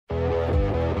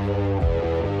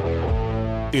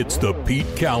It's the Pete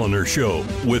Kaliner Show.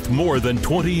 With more than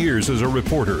 20 years as a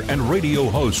reporter and radio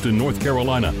host in North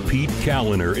Carolina, Pete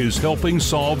Kaliner is helping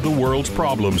solve the world's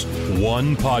problems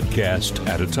one podcast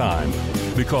at a time.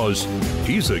 Because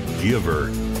he's a giver.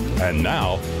 And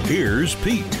now, here's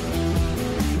Pete.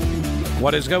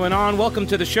 What is going on? Welcome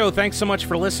to the show. Thanks so much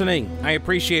for listening. I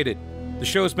appreciate it. The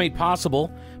show is made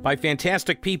possible by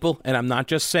fantastic people, and I'm not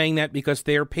just saying that because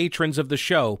they're patrons of the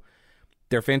show.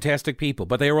 They're fantastic people,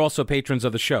 but they are also patrons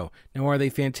of the show. Now, are they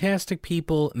fantastic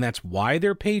people, and that's why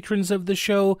they're patrons of the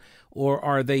show, or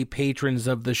are they patrons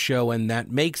of the show, and that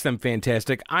makes them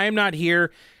fantastic? I am not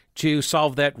here to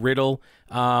solve that riddle.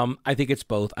 I think it's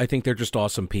both. I think they're just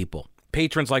awesome people.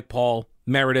 Patrons like Paul,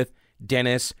 Meredith,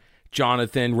 Dennis,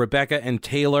 Jonathan, Rebecca and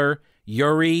Taylor,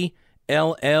 Yuri,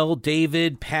 LL,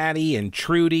 David, Patty, and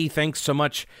Trudy, thanks so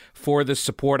much for the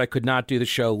support. I could not do the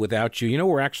show without you. You know,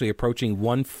 we're actually approaching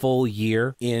 1 full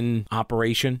year in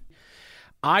operation.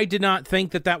 I did not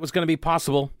think that that was going to be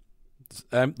possible.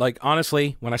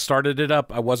 Honestly, when I started it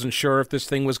up, I wasn't sure if this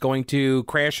thing was going to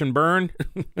crash and burn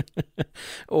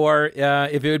or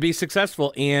if it would be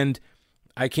successful. And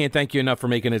I can't thank you enough for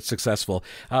making it successful.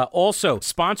 Also,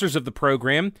 sponsors of the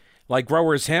program, like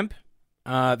Growers Hemp,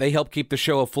 they help keep the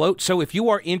show afloat. So if you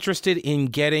are interested in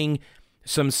getting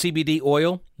some CBD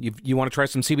oil, you want to try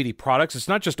some CBD products, it's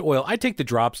not just oil. I take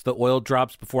the oil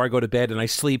drops before I go to bed, and I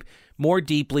sleep more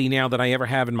deeply now than I ever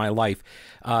have in my life.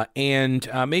 And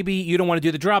maybe you don't want to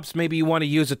do the drops. Maybe you want to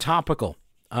use a topical,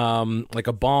 like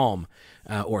a balm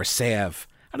or a salve.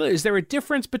 I don't know, is there a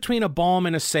difference between a balm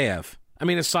and a salve? I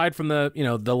mean, aside from the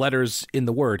letters in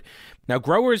the word. Now,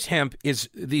 Growers Hemp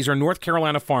these are North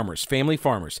Carolina farmers, family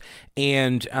farmers,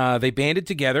 and they banded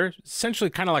together, essentially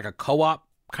kind of like a co-op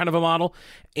kind of a model,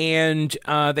 and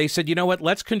they said, you know what,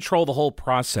 let's control the whole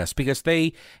process, because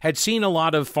they had seen a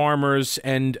lot of farmers,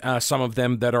 and some of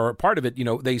them that are a part of it,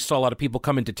 they saw a lot of people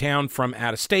come into town from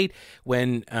out of state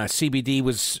when CBD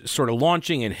was sort of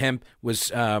launching and hemp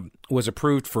was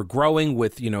approved for growing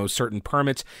with, certain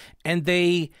permits, and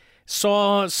they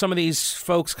saw some of these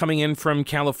folks coming in from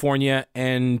California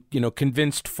and,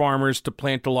 convinced farmers to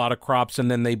plant a lot of crops,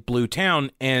 and then they blew town.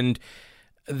 And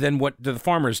then what do the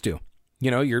farmers do?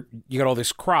 You got all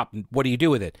this crop, and what do you do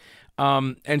with it?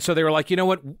 And so they were like, you know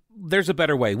what? There's a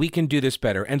better way. We can do this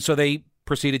better. And so they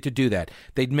proceeded to do that.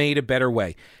 They'd made a better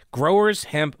way. Growers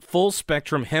Hemp, full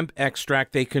spectrum hemp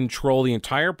extract. They control the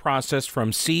entire process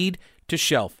from seed to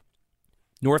shelf.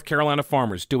 North Carolina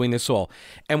farmers doing this all.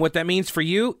 And what that means for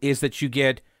you is that you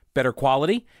get better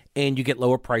quality and you get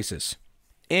lower prices.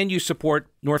 And you support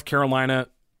North Carolina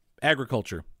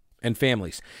agriculture and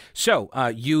families. So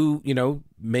you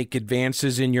make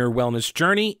advances in your wellness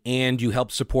journey, and you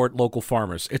help support local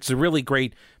farmers. It's a really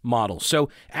great model. So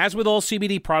as with all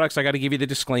CBD products, I got to give you the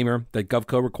disclaimer that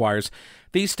GovCo requires.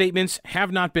 These statements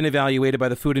have not been evaluated by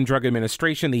the Food and Drug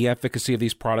Administration. The efficacy of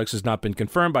these products has not been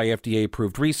confirmed by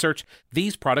FDA-approved research.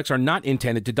 These products are not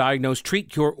intended to diagnose,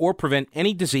 treat, cure, or prevent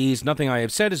any disease. Nothing I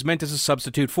have said is meant as a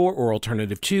substitute for or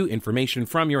alternative to information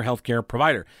from your healthcare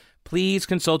provider. Please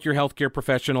consult your healthcare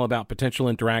professional about potential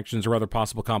interactions or other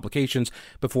possible complications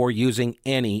before using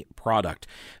any product.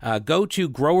 Go to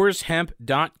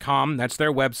growershemp.com. That's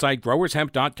their website,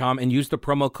 growershemp.com, and use the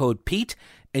promo code PETE,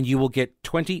 and you will get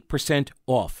 20%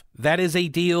 off. That is a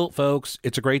deal, folks.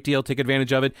 It's a great deal. Take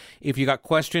advantage of it. If you got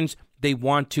questions, they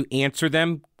want to answer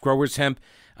them. Growers Hemp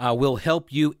will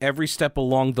help you every step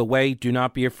along the way. Do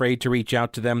not be afraid to reach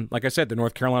out to them. Like I said, the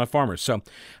North Carolina farmers. So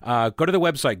go to the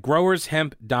website,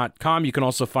 growershemp.com. You can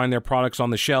also find their products on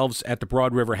the shelves at the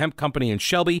Broad River Hemp Company in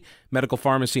Shelby, Medical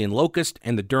Pharmacy in Locust,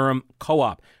 and the Durham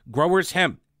Co-op. Growers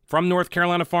Hemp, from North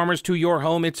Carolina farmers to your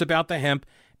home. It's about the hemp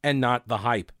and not the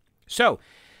hype. So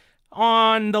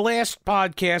on the last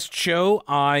podcast show,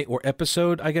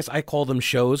 episode, I guess I call them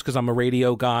shows because I'm a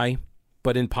radio guy,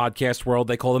 but in podcast world,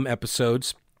 they call them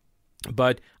episodes.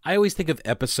 But I always think of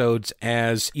episodes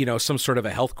as, some sort of a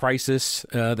health crisis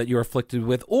that you're afflicted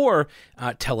with, or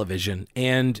television.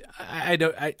 And I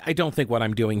don't think what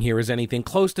I'm doing here is anything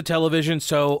close to television,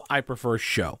 so I prefer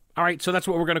show. All right, so that's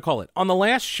what we're going to call it. On the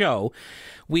last show,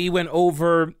 we went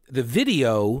over the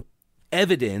video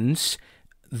evidence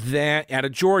that out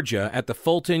of Georgia at the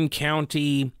Fulton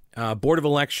County Board of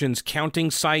Elections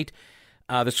counting site.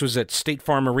 This was at State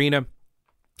Farm Arena,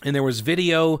 and there was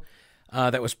video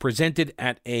that was presented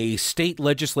at a state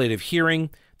legislative hearing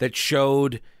that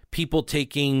showed people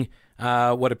taking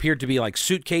what appeared to be like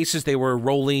suitcases. They were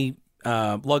rolling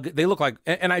they look like,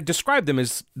 and I described them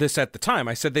as this at the time.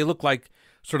 I said they look like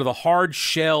sort of the hard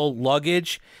shell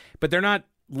luggage, but they're not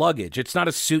luggage. It's not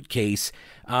a suitcase.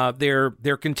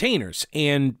 They're containers.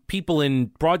 And people in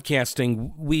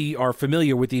broadcasting, we are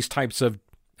familiar with these types of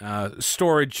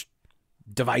storage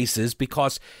devices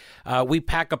because we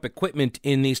pack up equipment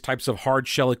in these types of hard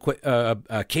shell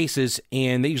cases,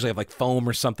 and they usually have like foam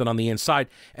or something on the inside,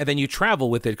 and then you travel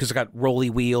with it because it's got rolly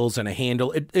wheels and a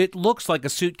handle. It looks like a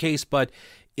suitcase, but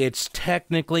it's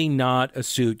technically not a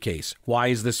suitcase. Why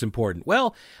is this important?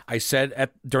 Well, I said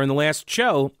during the last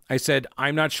show, I said,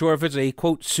 I'm not sure if it's a,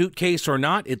 quote, suitcase or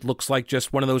not. It looks like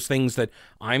just one of those things that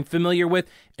I'm familiar with,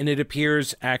 and it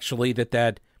appears actually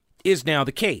that is now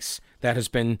the case. That has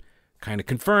been kind of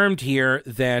confirmed here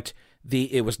that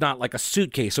it was not like a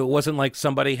suitcase. So it wasn't like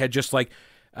somebody had just like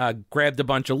grabbed a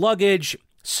bunch of luggage,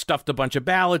 stuffed a bunch of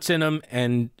ballots in them,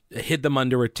 and hid them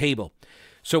under a table.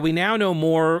 So we now know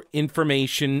more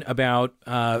information about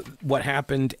what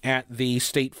happened at the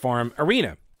State Farm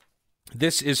Arena.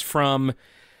 This is from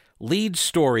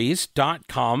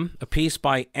leadstories.com, a piece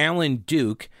by Alan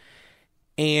Duke.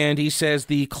 And he says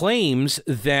the claims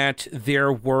that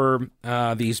there were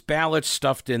these ballots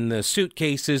stuffed in the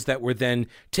suitcases that were then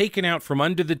taken out from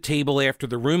under the table after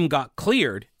the room got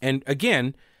cleared. And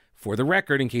again, for the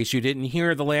record, in case you didn't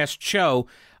hear the last show,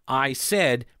 I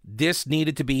said this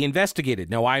needed to be investigated.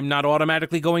 Now, I'm not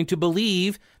automatically going to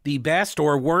believe the best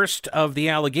or worst of the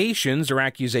allegations or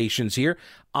accusations here.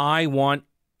 I want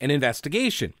an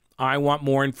investigation. I want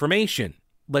more information.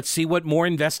 Let's see what more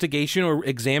investigation or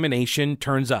examination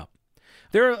turns up.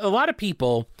 There are a lot of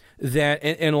people that,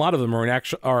 and a lot of them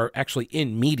are actually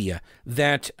in media,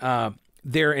 that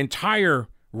their entire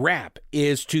rap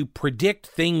is to predict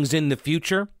things in the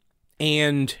future.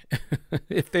 And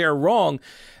if they are wrong,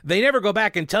 they never go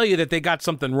back and tell you that they got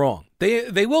something wrong.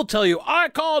 They will tell you, I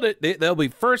called it. They'll be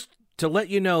first to let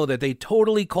you know that they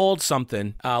totally called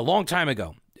something a long time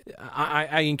ago.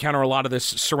 I encounter a lot of this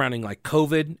surrounding like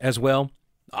COVID as well.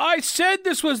 I said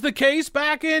this was the case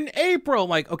back in April.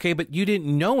 Like, okay, but you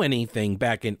didn't know anything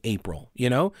back in April, you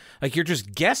know? Like, you're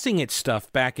just guessing at stuff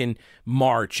back in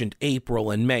March and April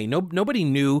and May. Nobody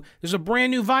knew. There's a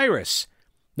brand new virus.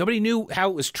 Nobody knew how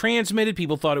it was transmitted.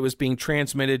 People thought it was being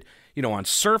transmitted, on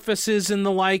surfaces and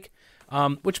the like.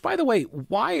 Which, by the way,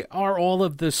 why are all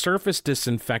of the surface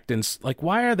disinfectants, like,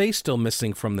 why are they still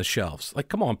missing from the shelves? Like,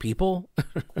 come on, people.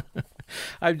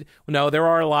 No, there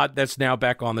are a lot that's now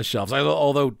back on the shelves.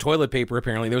 Although toilet paper,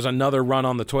 apparently, there was another run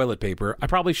on the toilet paper. I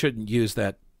probably shouldn't use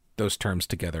those terms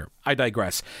together. I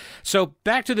digress. So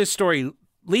back to this story.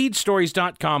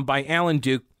 Leadstories.com by Alan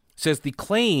Duke says the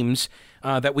claims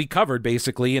that we covered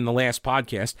basically in the last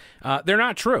podcast, they're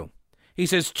not true. He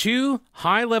says 2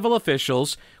 high-level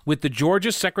officials with the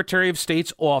Georgia Secretary of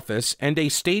State's office and a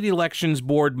state elections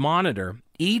board monitor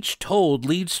each told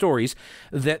Lead Stories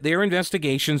that their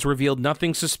investigations revealed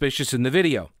nothing suspicious in the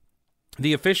video.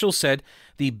 The officials said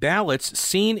the ballots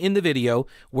seen in the video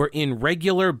were in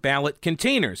regular ballot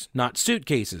containers, not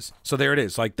suitcases. So there it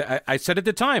is. Like I said at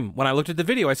the time when I looked at the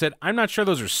video, I said, I'm not sure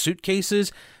those are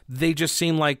suitcases. They just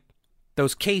seem like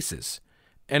those cases.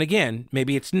 And again,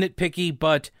 maybe it's nitpicky,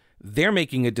 but they're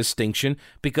making a distinction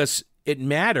because it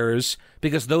matters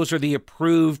because those are the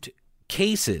approved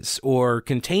cases or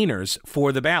containers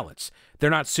for the ballots. They're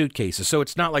not suitcases. So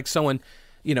it's not like someone,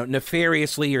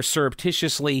 nefariously or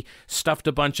surreptitiously stuffed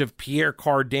a bunch of Pierre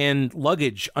Cardin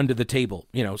luggage under the table,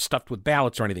 stuffed with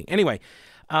ballots or anything. Anyway,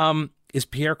 is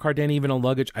Pierre Cardin even a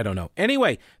luggage? I don't know.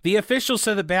 Anyway, the officials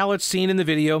said the ballots seen in the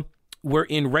video were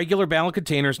in regular ballot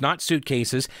containers, not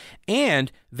suitcases,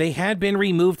 and they had been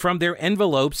removed from their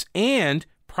envelopes and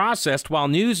processed while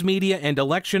news media and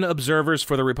election observers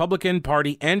for the Republican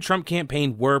Party and Trump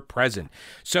campaign were present.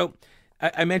 So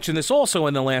I mentioned this also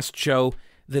in the last show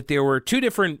that there were 2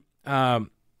 different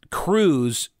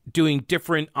crews doing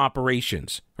different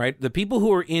operations, right? The people who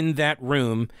were in that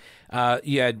room,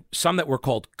 you had some that were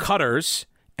called cutters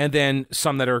and then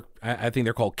some that are, I think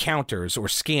they're called counters or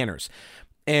scanners.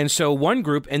 And so one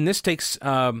group, and this takes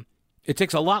it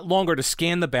takes a lot longer to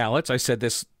scan the ballots. I said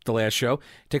this the last show.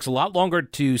 It takes a lot longer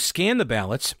to scan the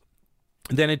ballots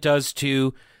than it does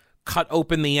to cut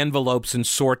open the envelopes and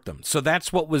sort them. So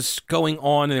that's what was going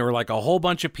on. And there were like a whole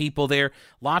bunch of people there,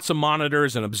 lots of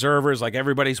monitors and observers, like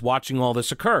everybody's watching all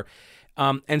this occur.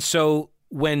 And so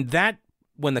when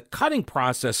the cutting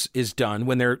process is done,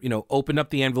 when they're, opened up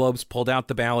the envelopes, pulled out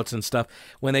the ballots and stuff,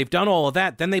 when they've done all of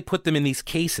that, then they put them in these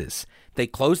cases. They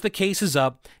close the cases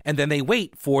up, and then they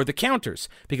wait for the counters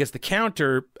because the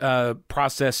counter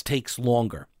process takes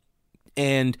longer.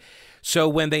 And so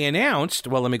when they announced,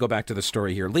 well, let me go back to the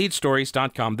story here,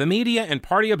 leadstories.com, the media and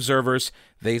party observers,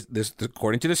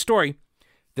 according to the story,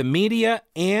 the media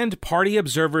and party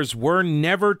observers were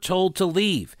never told to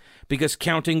leave, because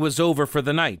counting was over for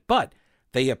the night. But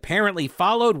they apparently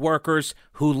followed workers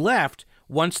who left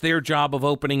once their job of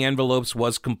opening envelopes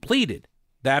was completed.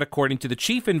 That, according to the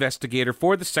chief investigator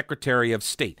for the Secretary of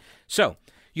State. So,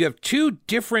 you have two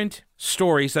different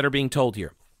stories that are being told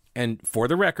here. And for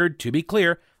the record, to be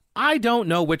clear, I don't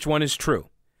know which one is true.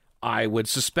 I would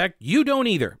suspect you don't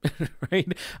either,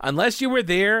 right? Unless you were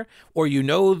there or you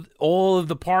know all of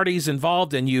the parties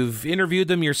involved and you've interviewed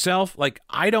them yourself. Like,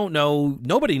 I don't know.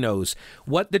 Nobody knows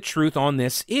what the truth on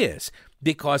this is.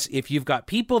 Because if you've got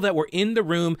people that were in the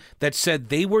room that said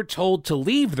they were told to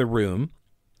leave the room,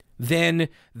 then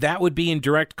that would be in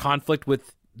direct conflict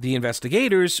with the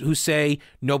investigators who say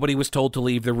nobody was told to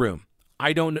leave the room.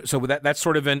 I don't know. So that's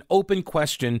sort of an open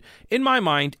question in my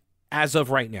mind as of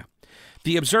right now.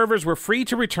 The observers were free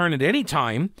to return at any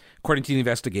time, according to the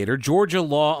investigator. Georgia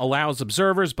law allows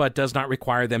observers but does not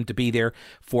require them to be there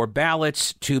for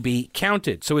ballots to be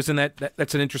counted. So isn't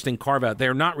that's an interesting carve-out?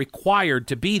 They're not required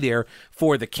to be there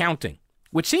for the counting,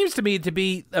 which seems to me to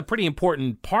be a pretty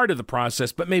important part of the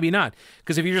process, but maybe not.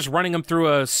 Because if you're just running them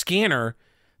through a scanner,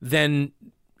 then,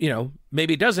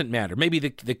 maybe it doesn't matter. Maybe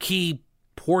the key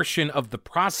portion of the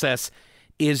process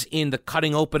is in the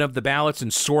cutting open of the ballots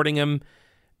and sorting them.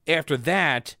 After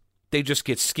that, they just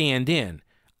get scanned in.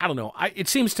 I don't know. It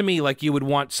seems to me like you would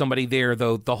want somebody there,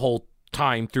 though, the whole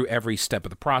time through every step of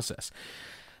the process.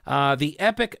 The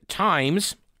Epoch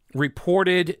Times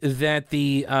reported that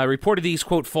reported these,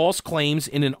 quote, false claims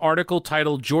in an article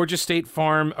titled "Georgia State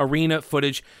Farm Arena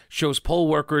Footage Shows Poll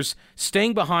Workers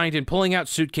Staying Behind and Pulling Out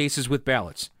Suitcases with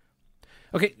Ballots."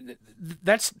 Okay,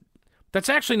 that's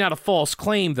actually not a false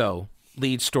claim, though,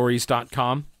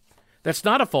 leadstories.com. That's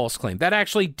not a false claim. That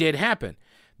actually did happen.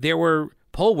 There were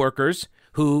poll workers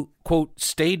who, quote,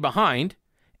 stayed behind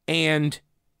and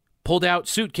pulled out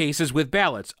suitcases with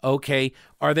ballots. Okay,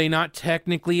 are they not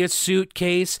technically a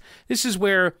suitcase? This is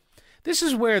where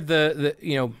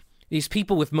the these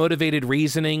people with motivated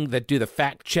reasoning that do the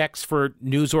fact checks for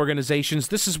news organizations,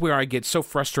 this is where I get so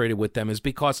frustrated with them, is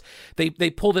because they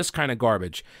pull this kind of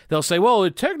garbage. They'll say, well,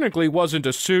 it technically wasn't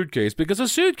a suitcase because a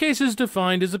suitcase is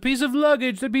defined as a piece of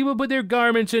luggage that people put their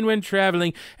garments in when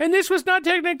traveling, and this was not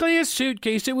technically a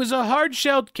suitcase. It was a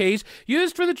hard-shelled case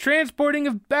used for the transporting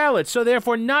of ballots, so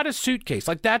therefore not a suitcase.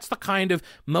 Like, that's the kind of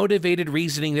motivated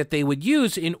reasoning that they would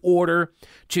use in order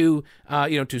to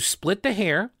split the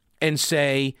hair and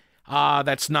say,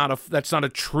 that's not a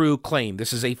true claim.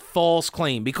 This is a false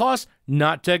claim because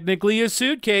not technically a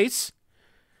suitcase.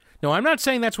 No, I'm not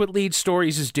saying that's what Lead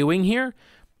Stories is doing here,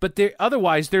 but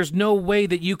otherwise there's no way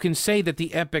that you can say that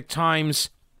the Epoch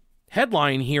Times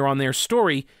headline here on their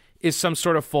story is some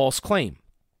sort of false claim.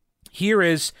 Here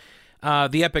is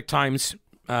the Epoch Times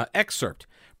excerpt.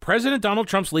 President Donald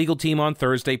Trump's legal team on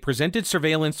Thursday presented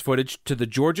surveillance footage to the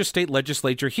Georgia State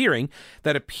Legislature hearing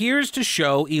that appears to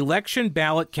show election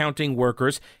ballot counting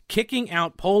workers kicking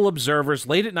out poll observers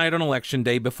late at night on Election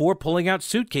Day before pulling out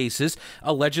suitcases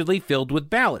allegedly filled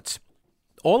with ballots.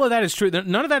 All of that is true.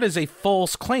 None of that is a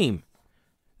false claim.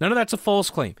 None of that's a false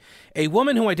claim. A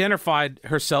woman who identified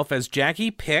herself as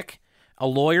Jackie Pick, a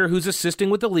lawyer who's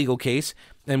assisting with the legal case,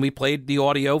 and we played the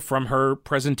audio from her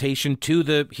presentation to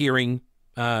the hearing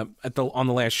on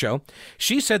the last show.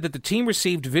 She said that the team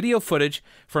received video footage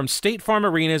from State Farm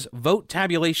Arena's vote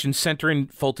tabulation center in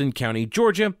Fulton County,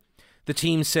 Georgia. The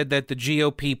team said that the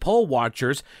GOP poll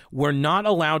watchers were not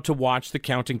allowed to watch the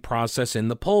counting process in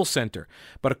the poll center.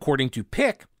 But according to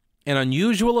Pick, an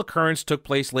unusual occurrence took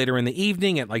place later in the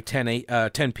evening at like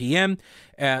 10 p.m.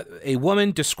 A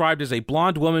woman described as a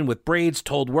blonde woman with braids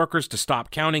told workers to stop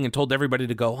counting and told everybody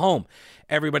to go home.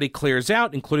 Everybody clears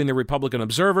out, including the Republican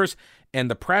observers and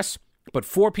the press, but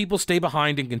 4 people stay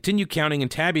behind and continue counting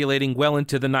and tabulating well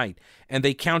into the night. And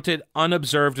they counted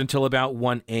unobserved until about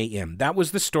 1 a.m. That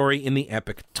was the story in the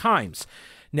Epoch Times.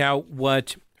 Now,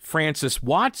 what Frances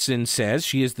Watson says,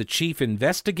 she is the chief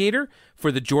investigator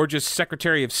for the Georgia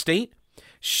Secretary of State.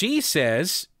 She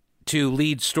says to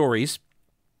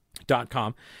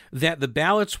leadstories.com that the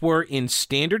ballots were in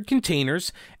standard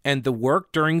containers and the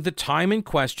work during the time in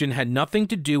question had nothing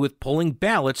to do with pulling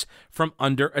ballots from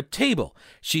under a table.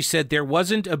 She said there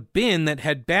wasn't a bin that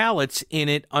had ballots in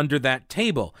it under that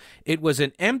table. It was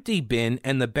an empty bin,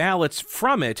 and the ballots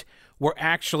from it were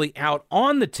actually out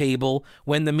on the table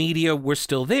when the media were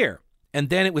still there. And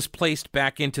then it was placed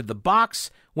back into the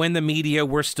box when the media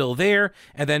were still there,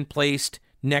 and then placed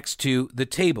next to the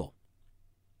table.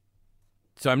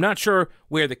 So I'm not sure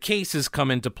where the cases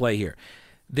come into play here.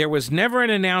 There was never an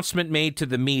announcement made to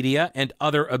the media and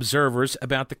other observers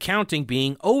about the counting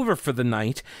being over for the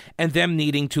night and them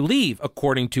needing to leave,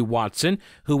 according to Watson,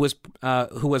 who was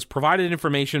provided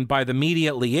information by the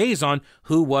media liaison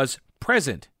who was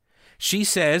present. She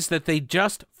says that they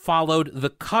just followed the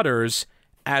cutters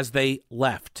as they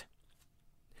left.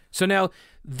 So now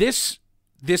this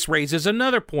raises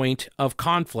another point of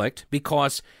conflict,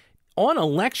 because on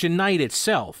election night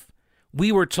itself,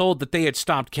 we were told that they had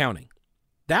stopped counting.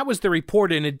 That was the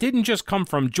report, and it didn't just come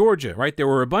from Georgia, right? There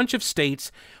were a bunch of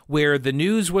states where the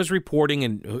news was reporting,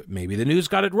 and maybe the news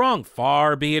got it wrong.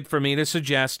 Far be it for me to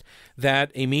suggest that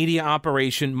a media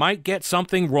operation might get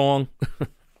something wrong,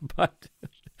 but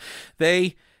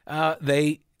they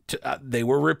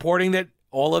were reporting that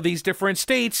all of these different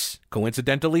states,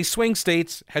 coincidentally swing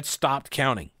states, had stopped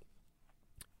counting.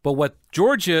 But what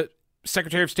Georgia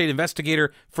Secretary of State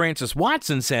investigator Francis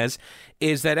Watson says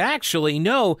is that actually,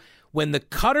 no, when the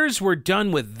cutters were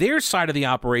done with their side of the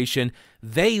operation,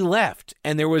 they left.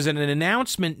 And there was an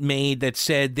announcement made that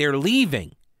said they're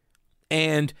leaving.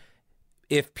 And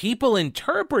if people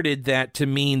interpreted that to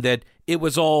mean that it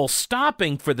was all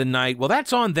stopping for the night, well,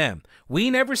 that's on them. We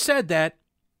never said that.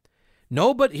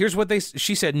 Here's what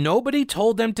she said. Nobody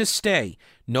told them to stay.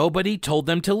 Nobody told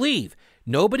them to leave.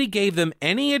 Nobody gave them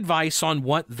any advice on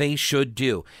what they should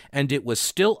do, and it was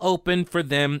still open for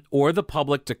them or the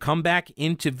public to come back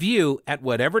into view at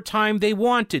whatever time they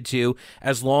wanted to,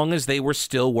 as long as they were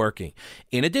still working.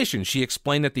 In addition, she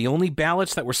explained that the only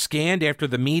ballots that were scanned after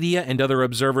the media and other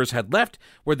observers had left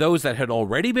were those that had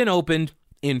already been opened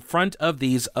in front of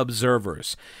these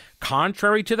observers.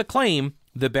 Contrary to the claim,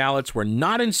 the ballots were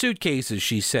not in suitcases,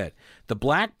 she said. The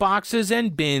black boxes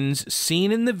and bins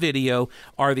seen in the video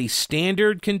are the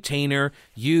standard container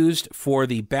used for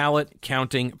the ballot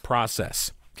counting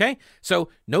process. Okay, so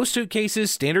no suitcases,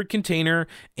 standard container,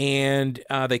 and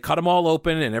they cut them all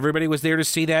open, and everybody was there to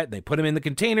see that. They put them in the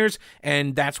containers,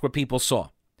 and that's what people saw.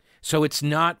 So it's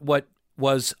not what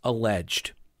was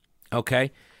alleged.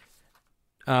 Okay,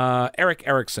 Eric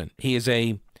Erickson, he is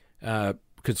a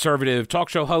conservative talk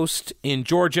show host in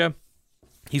Georgia.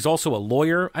 He's also a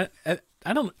lawyer. I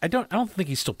don't think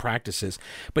he still practices,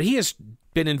 but he has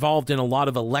been involved in a lot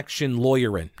of election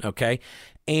lawyering. Okay,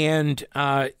 and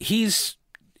he's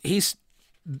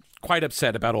quite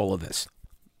upset about all of this.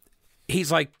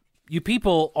 He's like, you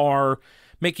people are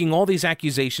making all these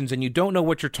accusations and you don't know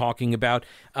what you're talking about.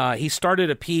 He started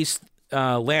a piece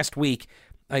last week.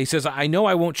 He says, I know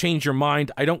I won't change your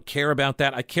mind. I don't care about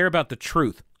that. I care about the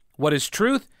truth. What is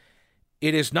truth?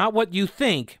 It is not what you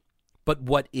think, but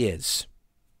what is.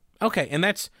 Okay, and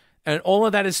all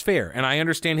of that is fair, and I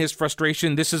understand his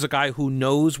frustration. This is a guy who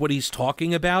knows what he's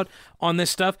talking about on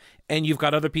this stuff, and you've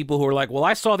got other people who are like, well,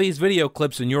 I saw these video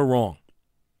clips and you're wrong.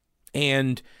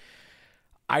 And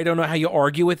I don't know how you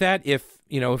argue with that.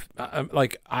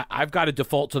 I've got to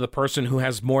default to the person who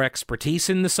has more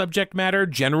expertise in the subject matter.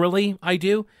 Generally, I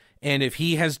do. And if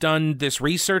he has done this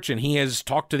research and he has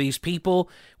talked to these people,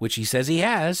 which he says he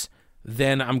has,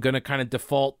 then I'm going to kind of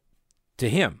default to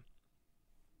him.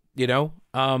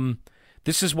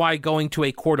 This is why going to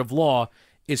a court of law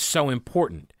is so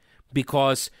important,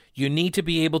 because you need to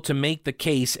be able to make the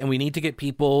case, and we need to get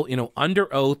people,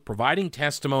 under oath, providing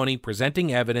testimony,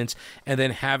 presenting evidence, and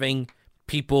then having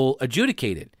people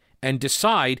adjudicate it and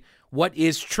decide what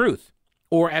is truth,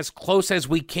 or as close as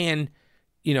we can,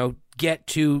 get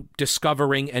to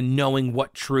discovering and knowing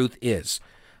what truth is.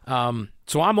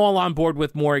 So I'm all on board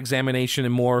with more examination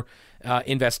and more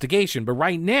investigation. But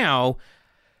right now,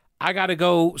 I got to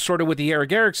go sort of with the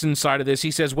Eric Erickson side of this.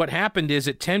 He says what happened is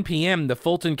at 10 p.m., the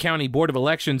Fulton County Board of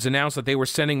Elections announced that they were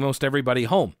sending most everybody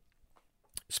home.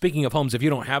 Speaking of homes, if you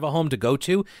don't have a home to go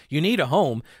to, you need a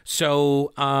home.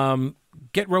 So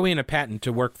get Rowena Patton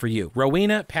to work for you.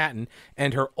 Rowena Patton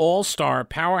and her all-star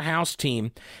powerhouse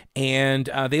team, and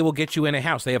they will get you in a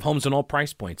house. They have homes in all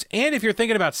price points. And if you're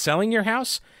thinking about selling your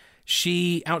house,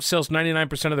 she outsells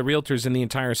 99% of the realtors in the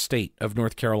entire state of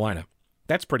North Carolina.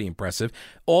 That's pretty impressive.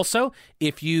 Also,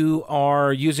 if you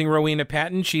are using Rowena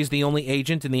Patton, she's the only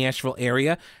agent in the Asheville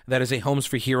area that is a Homes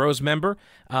for Heroes member.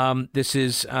 This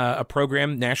is a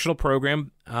program, national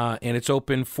program, and it's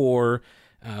open for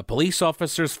police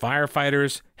officers,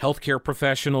 firefighters, healthcare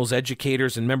professionals,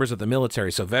 educators, and members of the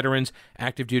military. So veterans,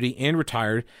 active duty, and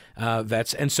retired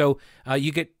vets. And so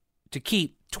you get to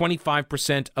keep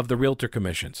 25% of the realtor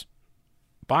commissions.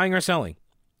 Buying or selling.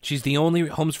 She's the only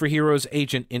Homes for Heroes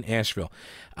agent in Asheville.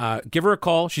 Give her a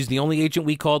call. She's the only agent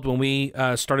we called when we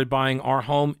started buying our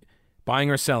home, buying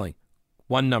or selling.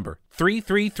 One number,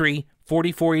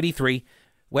 333-4483.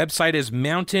 Website is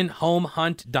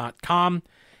mountainhomehunt.com,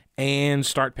 and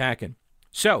start packing.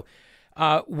 So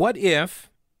what if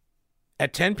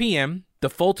at 10 p.m., the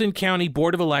Fulton County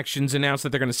Board of Elections announced that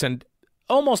they're going to send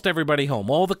almost everybody home.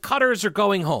 All the cutters are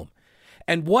going home.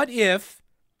 And what if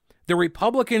the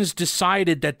Republicans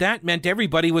decided that that meant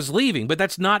everybody was leaving, but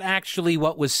that's not actually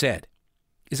what was said?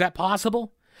 Is that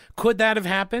possible? Could that have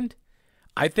happened?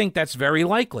 I think that's very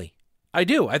likely. I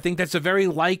do. I think that's a very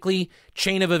likely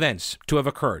chain of events to have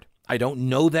occurred. I don't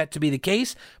know that to be the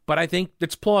case, but I think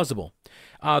it's plausible.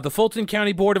 The Fulton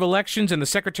County Board of Elections and the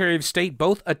Secretary of State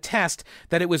both attest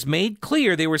that it was made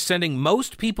clear they were sending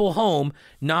most people home,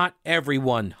 not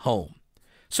everyone home.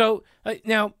 So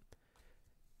now,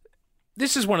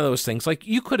 this is one of those things, like,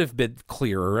 you could have been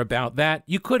clearer about that.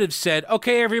 You could have said,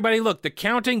 okay, everybody, look, the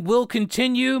counting will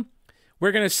continue.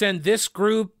 We're going to send this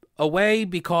group away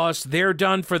because they're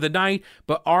done for the night,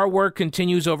 but our work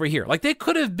continues over here. Like, they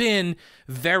could have been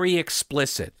very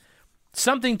explicit.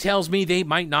 Something tells me they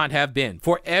might not have been.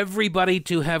 For everybody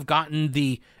to have gotten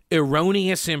the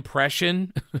erroneous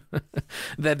impression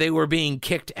that they were being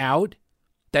kicked out,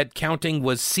 that counting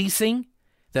was ceasing,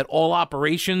 that all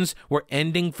operations were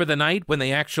ending for the night when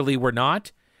they actually were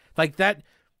not. Like,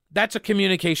 that's a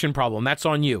communication problem. That's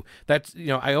on you. That's,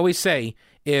 I always say,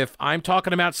 if I'm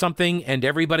talking about something and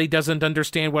everybody doesn't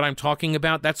understand what I'm talking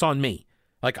about, that's on me.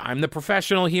 Like, I'm the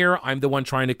professional here. I'm the one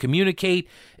trying to communicate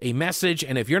a message.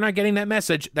 And if you're not getting that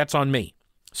message, that's on me.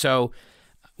 So,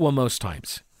 well, most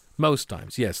times,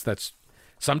 yes, that's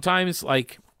sometimes,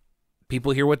 like,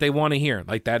 people hear what they want to hear.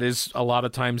 Like, that is a lot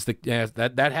of times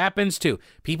that happens too.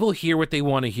 People hear what they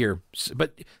want to hear.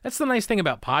 But that's the nice thing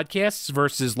about podcasts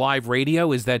versus live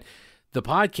radio, is that the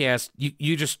podcast,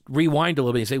 you just rewind a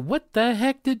little bit and say, what the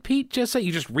heck did Pete just say?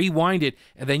 You just rewind it,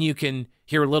 and then you can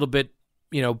hear a little bit,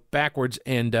 backwards,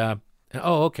 and, oh,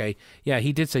 okay, yeah,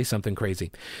 he did say something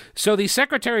crazy. So the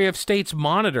Secretary of State's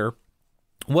monitor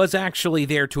was actually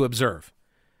there to observe.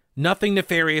 Nothing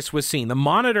nefarious was seen. The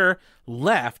monitor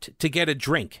left to get a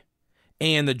drink,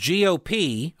 and the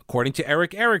GOP, according to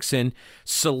Eric Erickson,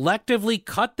 selectively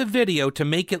cut the video to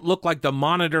make it look like the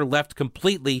monitor left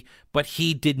completely, but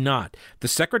he did not. The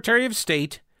Secretary of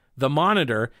State, the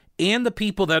monitor, and the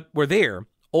people that were there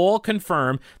all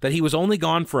confirm that he was only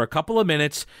gone for a couple of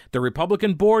minutes. The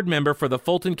Republican board member for the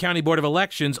Fulton County Board of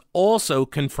Elections also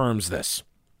confirms this.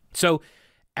 So,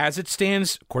 as it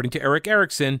stands, according to Eric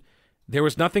Erickson, there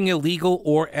was nothing illegal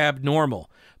or abnormal.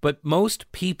 But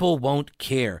most people won't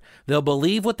care. They'll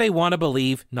believe what they want to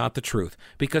believe, not the truth.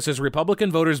 Because as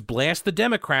Republican voters blast the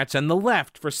Democrats and the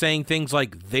left for saying things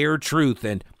like their truth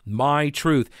and my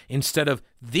truth instead of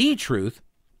the truth,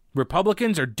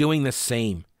 Republicans are doing the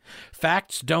same.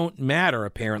 Facts don't matter,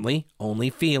 apparently, only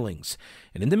feelings.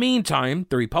 And in the meantime,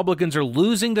 the Republicans are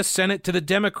losing the Senate to the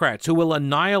Democrats, who will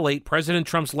annihilate President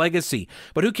Trump's legacy.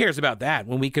 But who cares about that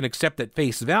when we can accept at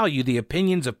face value the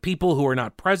opinions of people who are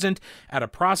not present at a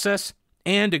process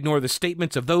and ignore the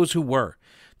statements of those who were?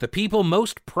 The people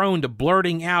most prone to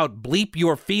blurting out bleep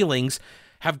your feelings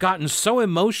have gotten so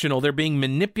emotional they're being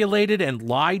manipulated and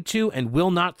lied to and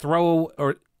will not throw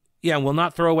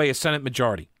away a Senate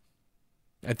majority.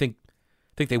 I think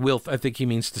they will. I think he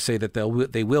means to say that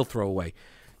they will throw away.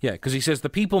 Yeah, because he says the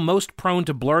people most prone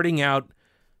to blurting out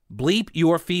bleep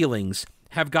your feelings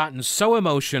have gotten so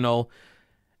emotional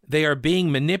they are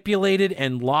being manipulated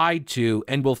and lied to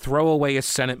and will throw away a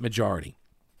Senate majority.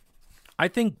 I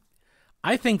think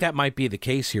that might be the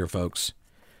case here, folks.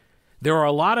 There are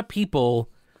a lot of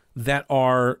people that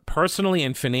are personally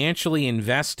and financially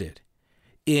invested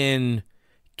in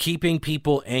keeping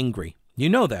people angry. You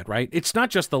know that, right? It's not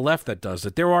just the left that does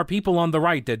it. There are people on the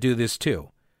right that do this too.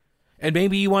 And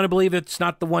maybe you want to believe it's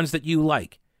not the ones that you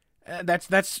like.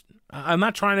 I'm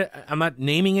not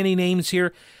naming any names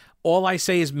here. All I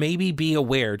say is maybe be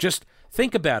aware. Just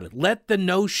think about it. Let the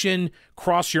notion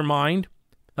cross your mind.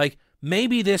 Like,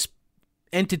 maybe this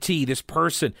entity, this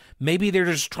person, maybe they're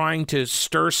just trying to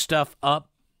stir stuff up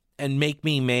and make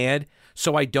me mad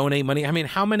so I donate money. I mean,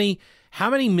 how many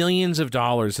millions of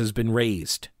dollars has been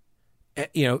raised,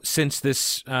 since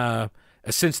the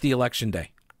election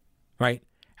day, right?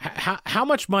 How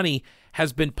much money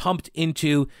has been pumped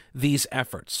into these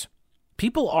efforts?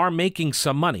 People are making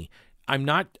some money. I'm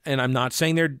not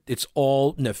saying it's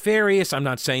all nefarious. I'm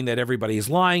not saying that everybody is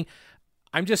lying.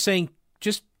 I'm just saying,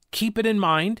 just keep it in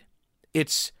mind.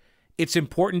 It's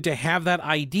important to have that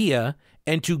idea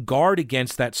and to guard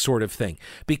against that sort of thing,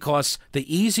 because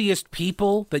the easiest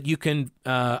people that you can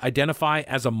identify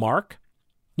as a mark,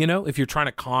 if you're trying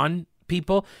to con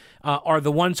people, are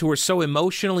the ones who are so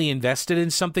emotionally invested in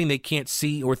something they can't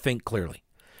see or think clearly.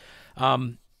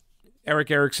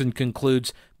 Eric Erickson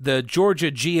concludes, the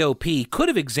Georgia GOP could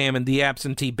have examined the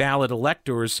absentee ballot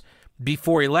electors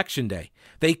before Election Day.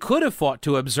 They could have fought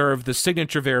to observe the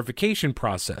signature verification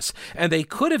process, and they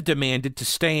could have demanded to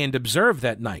stay and observe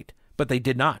that night, but they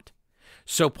did not.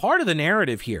 So part of the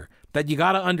narrative here that you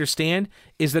got to understand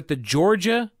is that the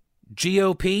Georgia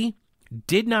GOP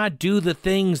did not do the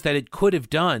things that it could have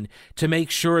done to make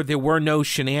sure there were no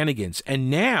shenanigans, and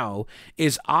now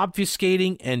is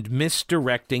obfuscating and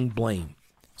misdirecting blame.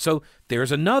 So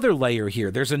there's another layer here.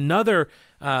 There's another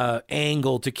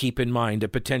angle to keep in mind, a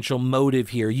potential motive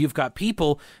here. You've got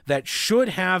people that should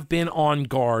have been on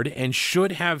guard and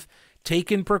should have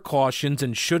taken precautions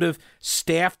and should have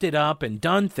staffed it up and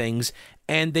done things,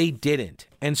 and they didn't.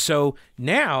 And so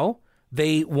now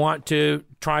they want to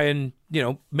try and,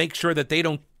 make sure that they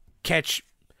don't catch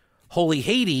holy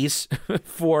Hades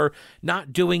for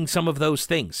not doing some of those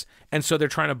things. And so they're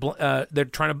trying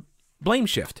to blame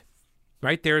shift.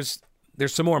 Right? There's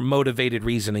some more motivated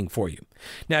reasoning for you.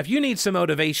 Now, if you need some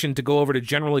motivation to go over to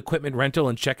General Equipment Rental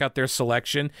and check out their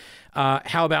selection,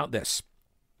 how about this?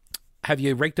 Have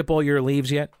you raked up all your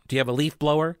leaves yet? Do you have a leaf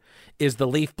blower? Is the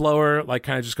leaf blower like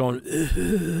kind of just going,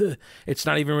 ugh? It's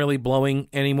not even really blowing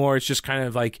anymore. It's just kind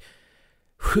of like,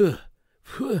 you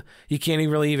can't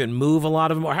even really move a lot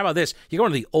of them. Or how about this? You go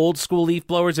into the old school leaf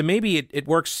blowers and maybe it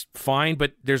works fine,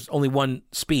 but there's only one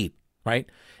speed, right?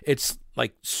 It's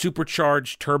like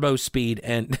supercharged turbo speed,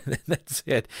 and that's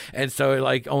it. And so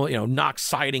it knocks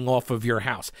siding off of your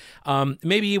house.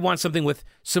 Maybe you want something with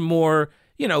some more,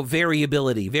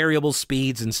 variability, variable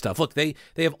speeds and stuff. Look, they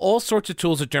have all sorts of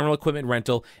tools at General Equipment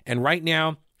Rental, and right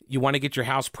now you want to get your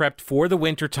house prepped for the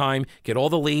winter time, get all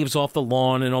the leaves off the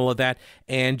lawn and all of that,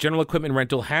 and General Equipment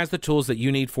Rental has the tools that you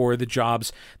need for the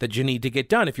jobs that you need to get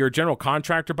done. If you're a general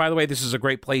contractor, by the way, this is a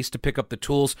great place to pick up the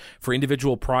tools for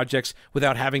individual projects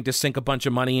without having to sink a bunch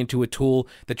of money into a tool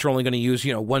that you're only going to use,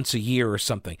 once a year or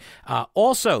something.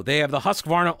 Also, they have the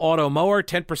Husqvarna Auto Mower,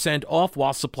 10% off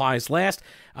while supplies last.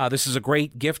 This is a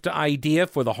great gift idea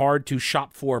for the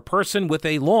hard-to-shop-for person with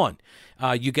a lawn.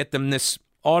 You get them this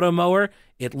auto mower.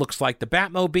 It looks like the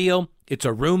Batmobile. It's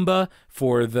a Roomba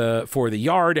for the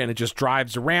yard, and it just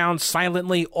drives around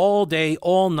silently all day,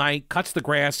 all night, cuts the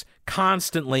grass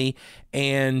constantly,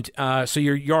 and so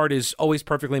your yard is always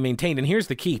perfectly maintained. And here's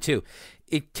the key too: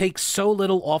 it takes so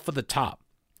little off of the top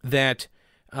that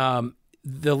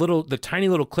the tiny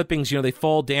little clippings, they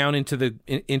fall down into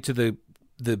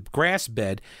the grass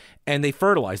bed, and they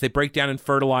fertilize. They break down and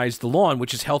fertilize the lawn,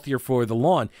 which is healthier for the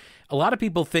lawn. A lot of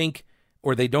people think,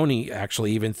 or they don't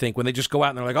actually even think, when they just go out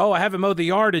and they're like, oh, I haven't mowed the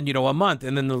yard in, a month,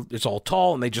 and then it's all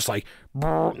tall, and they just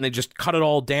and they just cut it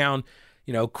all down,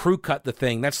 crew cut the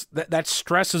thing. That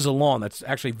stresses a lawn. That's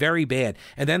actually very bad.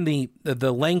 And then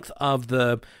the length of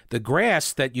the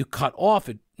grass that you cut off,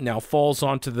 it now falls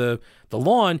onto the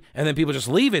lawn, and then people just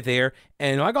leave it there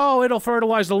and like, oh, it'll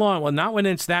fertilize the lawn. Well, not when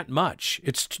it's that much.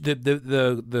 It's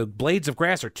the blades of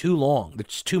grass are too long.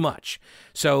 It's too much.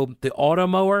 So the auto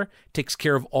mower takes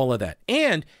care of all of that.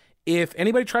 And if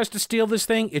anybody tries to steal this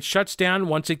thing, it shuts down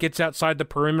once it gets outside the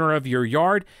perimeter of your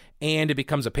yard, and it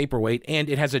becomes a paperweight, and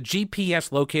it has a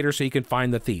GPS locator so you can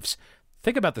find the thieves.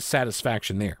 Think about the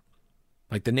satisfaction there.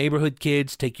 Like the neighborhood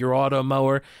kids take your auto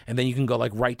mower, and then you can go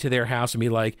right to their house and be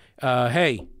like,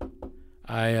 hey,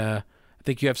 I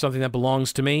think you have something that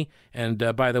belongs to me.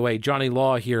 And by the way, Johnny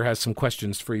Law here has some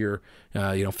questions for your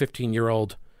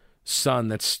 15-year-old son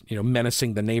that's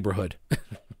menacing the neighborhood.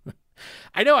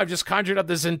 I know I've just conjured up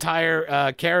this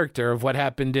entire character of what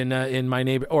happened in my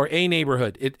neighbor, or a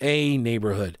neighborhood. A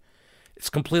neighborhood. It's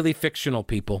completely fictional,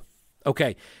 people.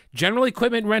 Okay, General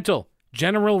Equipment Rental.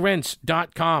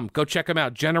 GeneralRents.com. Go check them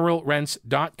out,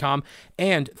 GeneralRents.com,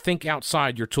 and think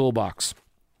outside your toolbox.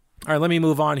 All right, let me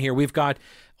move on here. We've got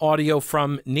audio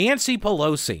from Nancy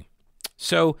Pelosi.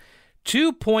 So,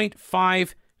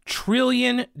 $2.5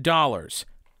 trillion.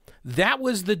 That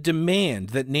was the demand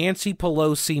that Nancy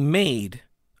Pelosi made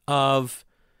of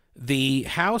the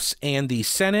House and the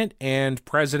Senate and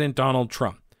President Donald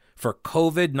Trump for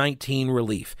COVID-19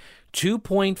 relief.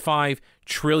 $2.5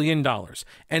 trillion.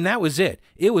 And that was it.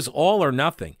 It was all or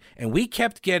nothing. And we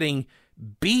kept getting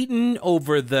beaten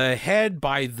over the head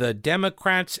by the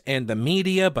Democrats and the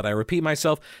media, but I repeat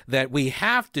myself, that we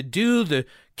have to do the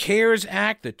CARES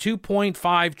Act, the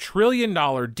 $2.5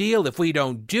 trillion deal. If we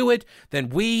don't do it, then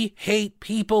we hate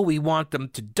people. We want them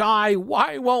to die.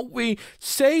 Why won't we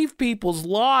save people's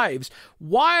lives?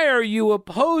 Why are you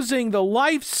opposing the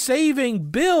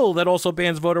life-saving bill that also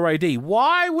bans voter ID?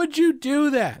 Why would you do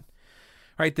that?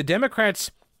 All right, the Democrats,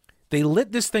 they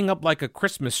lit this thing up like a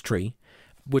Christmas tree,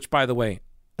 which, by the way,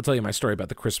 I'll tell you my story about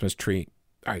the Christmas tree.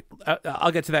 All right,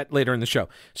 I'll get to that later in the show.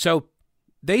 So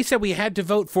they said we had to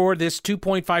vote for this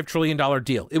 $2.5 trillion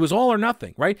deal. It was all or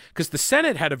nothing, right? Because the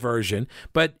Senate had a version,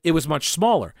 but it was much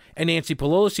smaller. And Nancy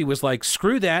Pelosi was like,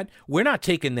 screw that. We're not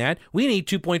taking that. We need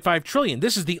 $2.5 trillion.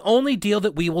 This is the only deal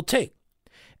that we will take.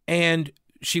 And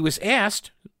she was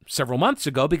asked several months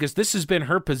ago, because this has been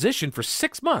her position for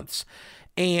 6 months.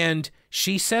 And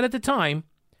she said at the time,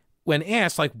 when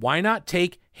asked, like, why not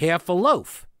take half a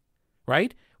loaf,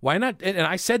 right? Why not? And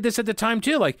I said this at the time,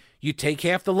 too, like, you take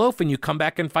half the loaf and you come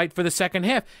back and fight for the second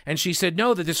half. And she said,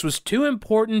 no, that this was too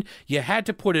important. You had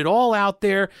to put it all out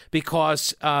there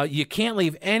because you can't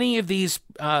leave any of these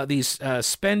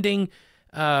spending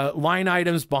line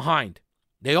items behind.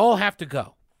 They all have to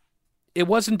go. It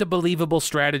wasn't a believable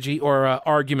strategy or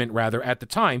argument, rather, at the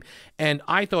time. And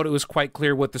I thought it was quite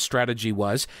clear what the strategy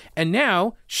was. And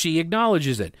now she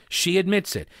acknowledges it. She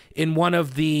admits it. In one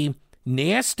of the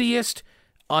nastiest,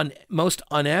 most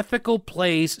unethical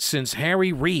plays since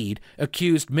Harry Reid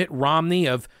accused Mitt Romney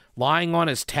of lying on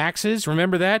his taxes.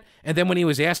 Remember that? And then when he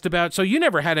was asked about, so you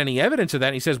never had any evidence of that,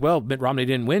 and he says, well, Mitt Romney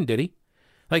didn't win, did he?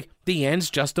 Like, the ends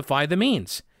justify the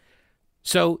means.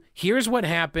 So here's what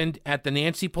happened at the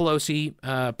Nancy Pelosi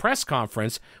press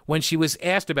conference when she was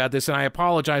asked about this, and I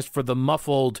apologize for the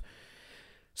muffled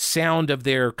sound of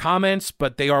their comments,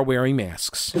 but they are wearing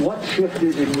masks. What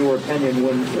shifted, in your opinion,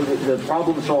 when the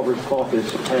Problem Solvers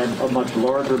Caucus had a much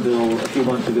larger bill a few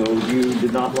months ago? You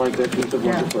did not like that piece of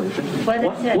legislation.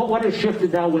 What has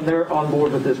shifted now when they're on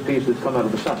board with this piece that's come out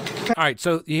of the Senate? All right,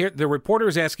 so here the reporter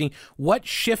is asking, what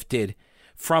shifted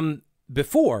from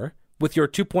before with your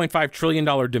 $2.5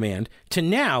 trillion demand to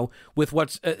now with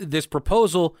what's this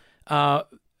proposal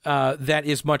that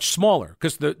is much smaller?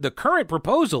 Because the current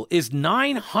proposal is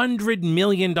 $900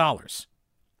 million.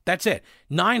 That's it.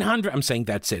 I'm saying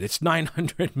that's it. It's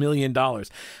 $900 million.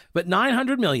 But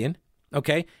 $900 million,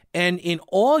 okay? And in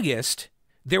August,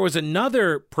 there was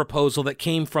another proposal that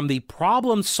came from the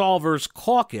Problem Solvers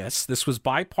Caucus. This was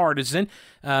bipartisan,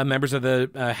 members of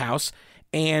the House,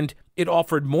 and it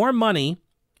offered more money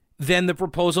than the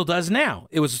proposal does now.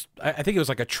 I think it was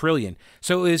like $1 trillion.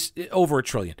 So it was over $1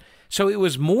 trillion. So it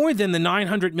was more than the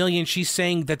 $900 million she's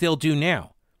saying that they'll do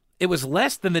now. It was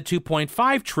less than the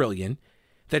 $2.5 trillion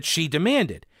that she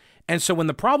demanded. And so when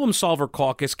the Problem Solver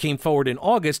Caucus came forward in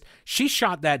August, she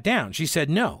shot that down. She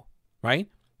said no, right?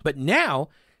 But now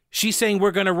she's saying we're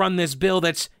going to run this bill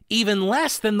that's even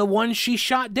less than the one she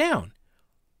shot down.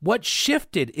 What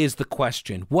shifted is the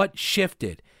question. What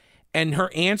shifted? And her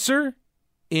answer,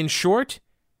 in short,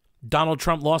 Donald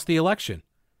Trump lost the election.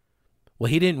 Well,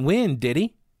 he didn't win, did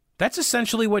he? That's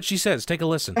essentially what she says. Take a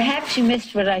listen. Perhaps you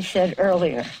missed what I said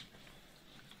earlier.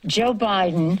 Joe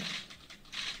Biden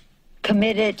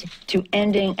committed to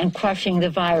ending and crushing the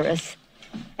virus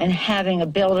and having a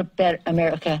Build a Better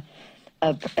America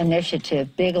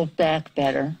initiative, Build Back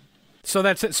Better. So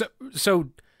that's it. So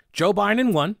Joe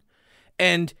Biden won,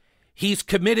 and he's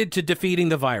committed to defeating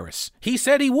the virus. He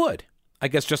said he would. I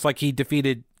guess just like he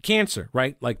defeated cancer,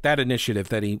 right? Like that initiative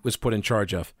that he was put in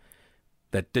charge of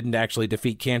that didn't actually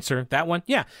defeat cancer. That one?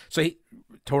 Yeah. So it's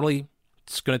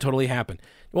going to totally happen.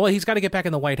 Well, he's got to get back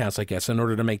in the White House, I guess, in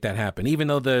order to make that happen. Even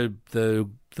though the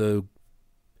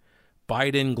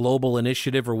Biden Global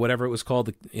Initiative or whatever it was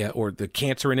called, or the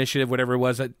Cancer Initiative, whatever it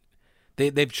was,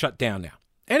 they've shut down now.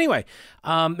 Anyway,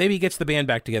 maybe he gets the band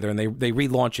back together and they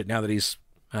relaunch it now that he's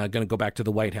going to go back to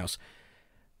the White House.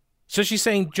 So she's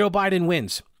saying Joe Biden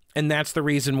wins, and that's the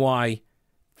reason why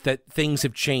that things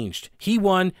have changed. He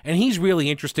won, and he's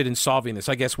really interested in solving this,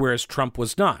 I guess, whereas Trump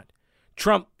was not.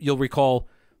 Trump, you'll recall,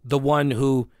 the one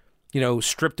who,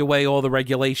 stripped away all the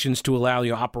regulations to allow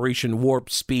Operation Warp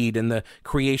Speed and the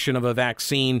creation of a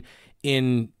vaccine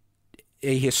in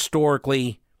a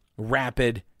historically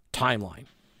rapid timeline.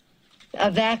 A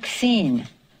vaccine,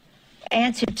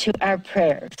 answer to our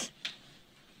prayers.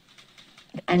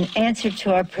 An answer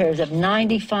to our prayers of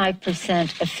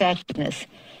 95% effectiveness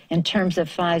in terms of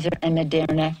Pfizer and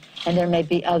Moderna, and there may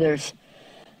be others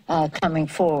coming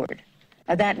forward.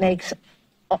 That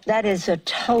is a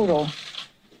total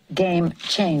game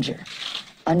changer.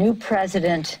 A new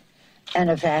president and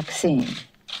a vaccine.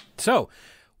 So,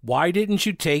 why didn't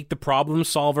you take the Problem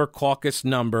Solver Caucus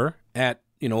number at,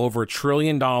 over $1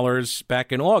 trillion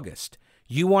back in August?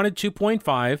 You wanted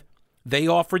 2.5. They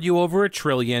offered you over $1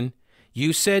 trillion.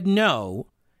 You said no,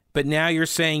 but now you're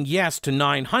saying yes to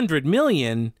 $900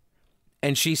 million.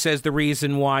 And she says the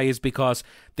reason why is because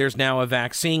there's now a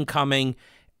vaccine coming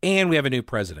and we have a new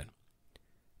president.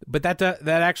 But that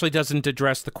actually doesn't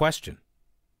address the question.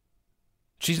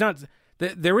 She's not.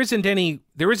 There isn't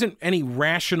any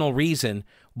rational reason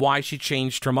why she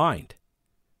changed her mind.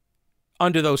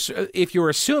 under those, if you're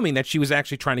assuming that she was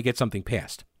actually trying to get something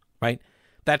passed, right?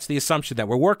 That's the assumption that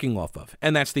we're working off of.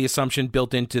 And that's the assumption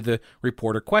built into the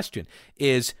reporter question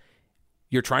is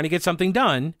you're trying to get something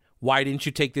done. Why didn't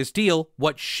you take this deal?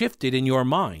 What shifted in your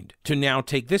mind to now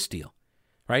take this deal,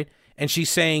 right? And she's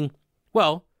saying,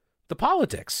 well, the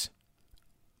politics.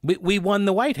 We won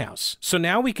the White House, so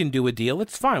now we can do a deal.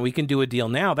 It's fine. We can do a deal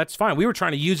now. That's fine. We were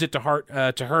trying to use it to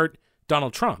hurt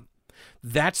Donald Trump.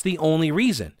 That's the only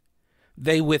reason.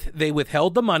 They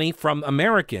withheld the money from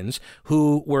Americans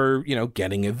who were,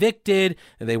 getting evicted.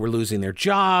 They were losing their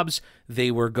jobs.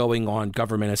 They were going on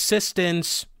government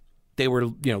assistance. They were,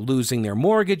 losing their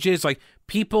mortgages. Like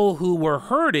people who were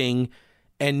hurting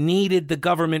and needed the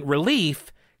government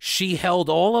relief. She held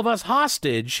all of us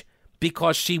hostage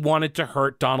because she wanted to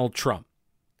hurt Donald Trump.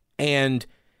 And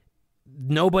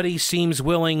nobody seems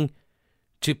willing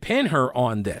to pin her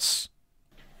on this.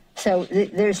 So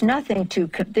there's nothing to,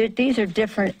 these are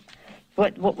different.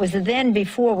 What was then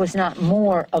before was not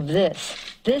more of this.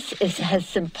 This has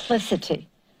simplicity.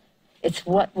 It's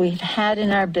what we've had in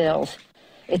our bills.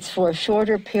 It's for a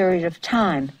shorter period of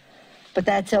time. But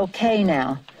that's okay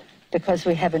now because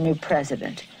we have a new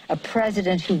president. A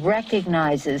president who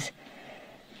recognizes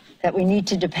that we need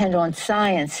to depend on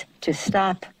science to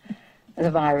stop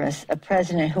the virus, a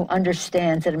president who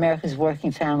understands that America's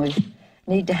working families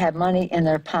need to have money in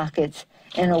their pockets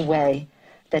in a way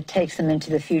that takes them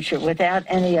into the future without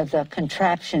any of the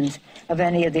contraptions of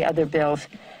any of the other bills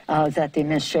that the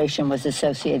administration was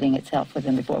associating itself with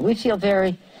them before. We feel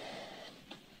very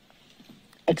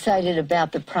excited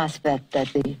about the prospect that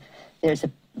there's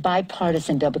a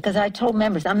bipartisan bill, because I told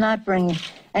members I'm not bringing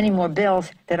any more bills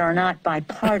that are not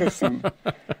bipartisan.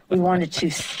 We wanted to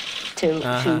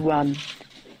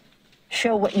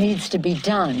show what needs to be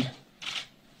done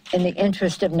in the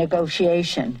interest of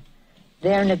negotiation.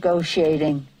 They're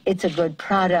negotiating. It's a good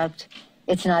product.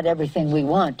 It's not everything we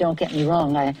want. Don't get me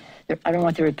wrong. I don't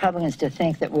want the Republicans to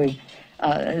think that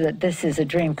that this is a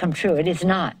dream come true. It is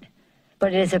not,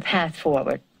 but it is a path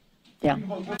forward. Yeah.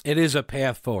 It is a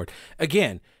path forward.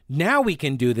 Again, now we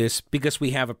can do this because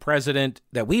we have a president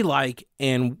that we like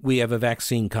and we have a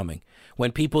vaccine coming.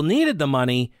 When people needed the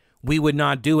money, we would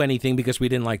not do anything because we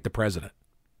didn't like the president.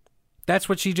 That's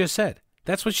what she just said.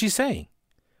 That's what she's saying.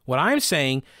 What I'm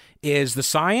saying is the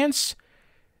science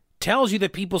tells you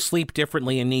that people sleep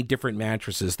differently and need different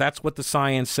mattresses. That's what the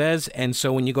science says. And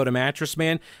so when you go to Mattress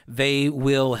Man, they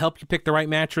will help you pick the right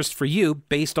mattress for you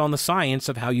based on the science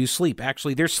of how you sleep.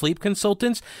 Actually, their sleep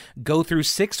consultants go through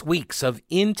 6 weeks of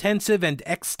intensive and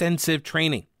extensive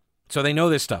training. So they know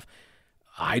this stuff.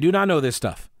 I do not know this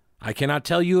stuff. I cannot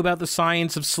tell you about the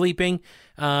science of sleeping,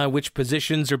 which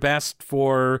positions are best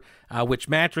for which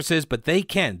mattresses, but they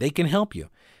can. They can help you.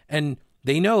 And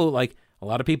they know, like, a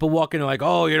lot of people walk in and like,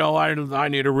 oh, I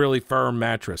need a really firm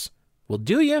mattress. Well,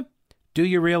 do you? Do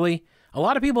you really? A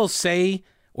lot of people say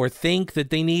or think that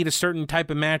they need a certain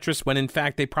type of mattress when in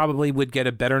fact they probably would get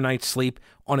a better night's sleep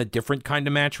on a different kind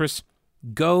of mattress.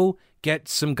 Go get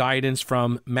some guidance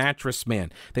from Mattress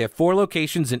Man. They have 4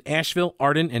 locations in Asheville,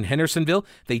 Arden, and Hendersonville.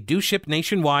 They do ship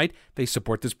nationwide. They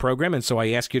support this program, and so I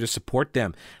ask you to support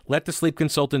them. Let the sleep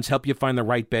consultants help you find the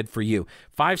right bed for you.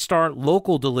 5-star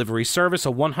local delivery service, a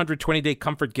 120-day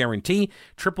comfort guarantee,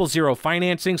 000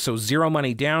 financing, so 0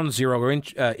 money down, 0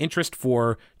 interest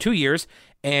for 2 years,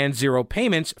 and 0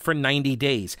 payments for 90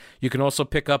 days. You can also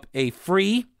pick up a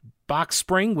free box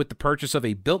spring with the purchase of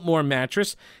a Biltmore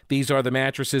mattress. These are the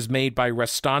mattresses made by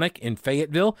Restonic in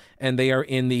Fayetteville, and they are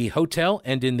in the hotel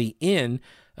and in the inn,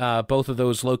 both of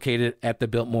those located at the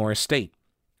Biltmore estate.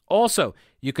 Also,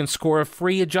 you can score a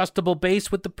free adjustable base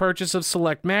with the purchase of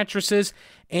select mattresses,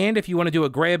 and if you want to do a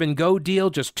grab-and-go deal,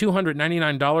 just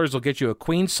 $299 will get you a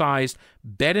queen-sized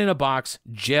bed-in-a-box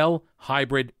gel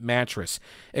hybrid mattress.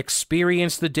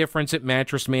 Experience the difference at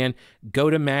Mattress Man. Go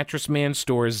to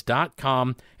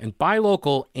mattressmanstores.com and buy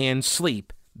local and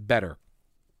sleep better.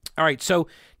 All right, so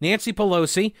Nancy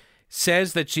Pelosi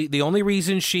says that the only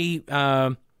reason she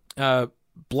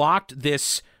blocked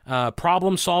this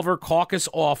problem solver caucus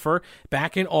offer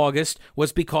back in August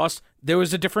was because there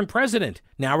was a different president.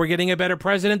 Now we're getting a better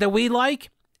president that we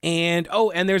like. And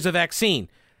there's a vaccine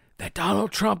that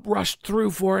Donald Trump rushed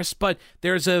through for us, but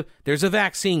there's a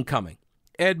vaccine coming.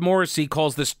 Ed Morrissey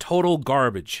calls this total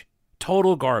garbage.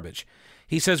 Total garbage.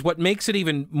 He says what makes it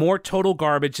even more total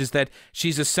garbage is that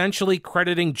she's essentially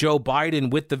crediting Joe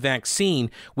Biden with the vaccine,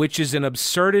 which is an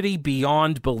absurdity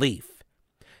beyond belief.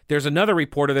 There's another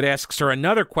reporter that asks her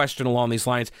another question along these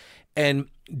lines. And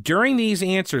during these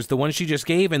answers, the one she just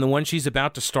gave and the one she's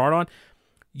about to start on,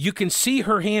 you can see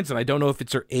her hands, and I don't know if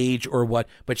it's her age or what,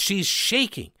 but she's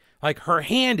shaking Like her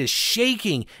hand is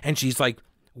shaking and she's like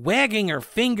wagging her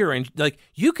finger, and like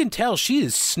you can tell she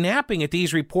is snapping at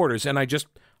these reporters. And I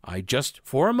just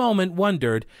for a moment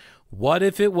wondered, what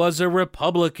if it was a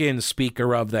Republican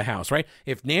Speaker of the House, right?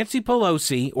 If Nancy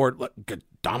Pelosi or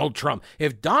Donald Trump,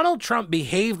 if Donald Trump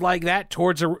behaved like that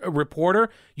towards a reporter,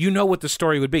 you know what the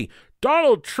story would be.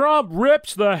 Donald Trump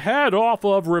rips the head off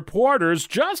of reporters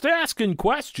just asking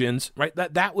questions, right?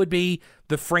 That would be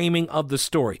the framing of the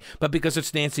story. But because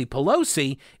it's Nancy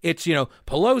Pelosi, it's,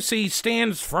 Pelosi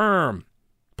stands firm.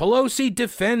 Pelosi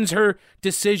defends her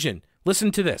decision.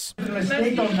 Listen to this. It was a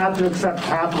mistake not to accept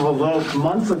half of a loaf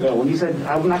months ago when you said,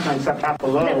 I'm not going to accept half a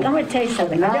loaf. I'm going to tell you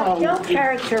something. Don't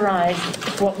characterize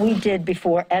what we did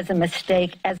before as a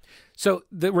mistake. So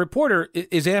the reporter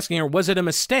is asking her, was it a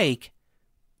mistake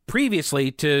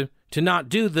previously to not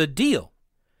do the deal?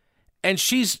 And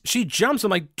she jumps. I'm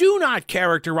like, do not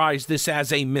characterize this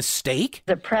as a mistake.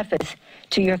 The preface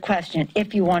to your question,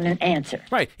 if you want an answer.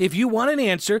 Right. If you want an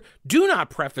answer, do not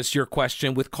preface your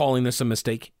question with calling this a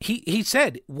mistake. He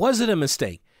said, was it a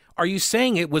mistake? Are you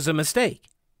saying it was a mistake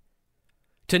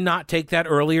to not take that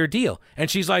earlier deal? And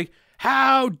she's like,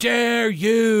 how dare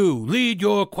you lead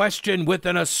your question with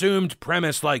an assumed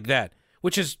premise like that,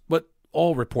 which is what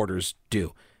all reporters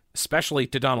do, especially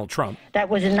to Donald Trump. That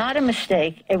was not a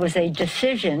mistake. It was a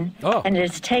decision, and it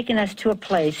has taken us to a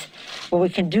place where we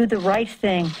can do the right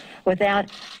thing without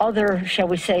other, shall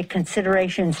we say,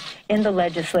 considerations in the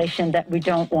legislation that we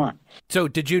don't want. So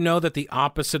did you know that the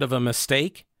opposite of a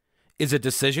mistake is a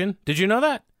decision? Did you know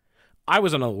that? I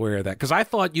was unaware of that because I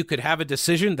thought you could have a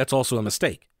decision that's also a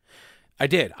mistake. I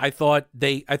did. I thought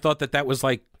that was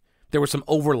like there was some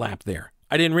overlap there.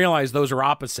 I didn't realize those are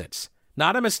opposites.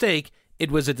 Not a mistake.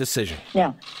 It was a decision.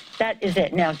 Now, that is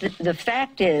it. Now, the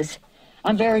fact is,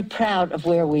 I'm very proud of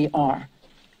where we are.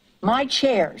 My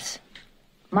chairs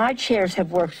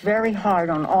have worked very hard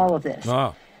on all of this.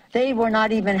 Oh. They were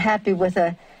not even happy with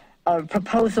a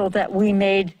proposal that we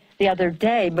made the other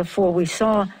day before we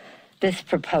saw this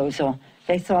proposal.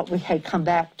 They thought we had come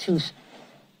back too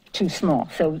small.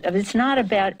 So it's not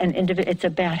about an individual. It's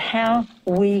about how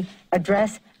we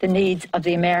address the needs of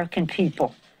the American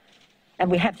people. And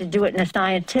we have to do it in a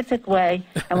scientific way,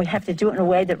 and we have to do it in a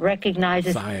way that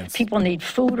recognizes Science. People need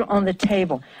food on the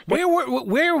table.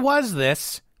 Where was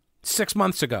this 6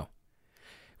 months ago,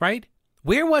 right?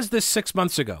 Where was this 6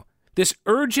 months ago? This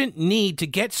urgent need to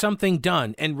get something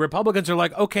done, and Republicans are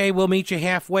like, okay, we'll meet you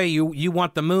halfway. You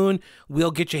want the moon,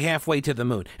 we'll get you halfway to the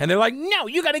moon. And they're like, no,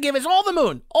 you got to give us all the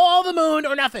moon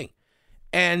or nothing.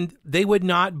 And they would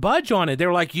not budge on it.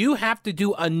 They're like, you have to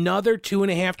do another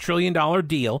 $2.5 trillion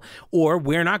deal, or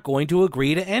we're not going to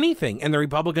agree to anything. And the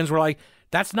Republicans were like,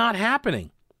 that's not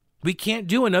happening. We can't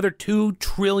do another $2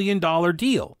 trillion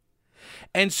deal.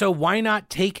 And so why not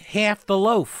take half the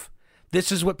loaf? This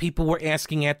is what people were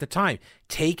asking at the time.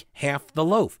 Take half the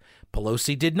loaf.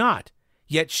 Pelosi did not.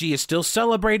 Yet she is still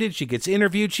celebrated. She gets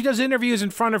interviewed. She does interviews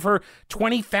in front of her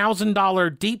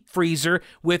 $20,000 deep freezer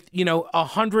with,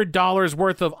 $100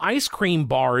 worth of ice cream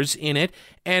bars in it.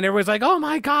 And everyone's like, oh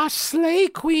my gosh, Slay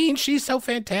Queen. She's so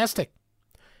fantastic.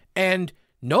 And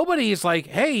nobody is like,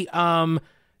 hey,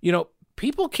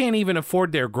 people can't even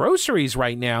afford their groceries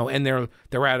right now, and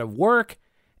they're out of work,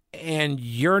 and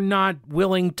you're not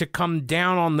willing to come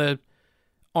down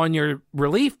on your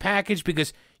relief package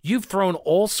because you've thrown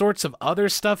all sorts of other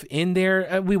stuff in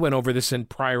there. We went over this in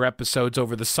prior episodes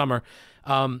over the summer.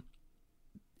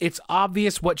 It's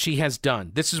obvious what she has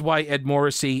done. This is why Ed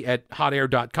Morrissey at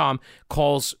hotair.com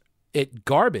calls it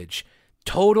garbage.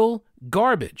 Total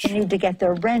garbage. They need to get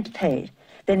their rent paid.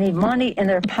 They need money in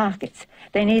their pockets.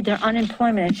 They need their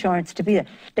unemployment insurance to be there.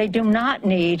 They do not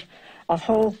need a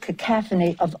whole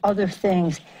cacophony of other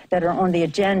things that are on the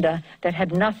agenda that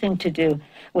have nothing to do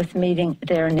with meeting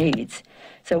their needs.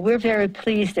 So we're very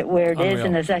pleased at where it is.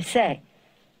 And as I say,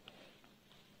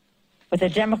 with a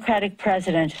Democratic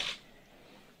president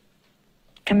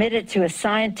committed to a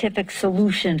scientific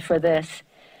solution for this,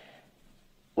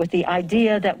 with the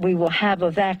idea that we will have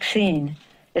a vaccine,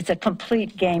 it's a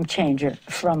complete game changer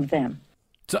from them.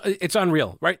 So it's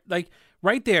unreal, right? Like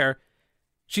right there,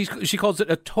 she calls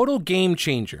it a total game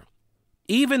changer.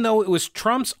 Even though it was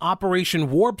Trump's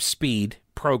Operation Warp Speed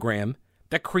program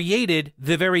that created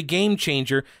the very game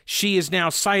changer she is now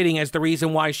citing as the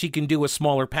reason why she can do a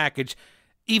smaller package,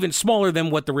 even smaller than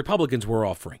what the Republicans were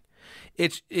offering.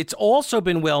 It's also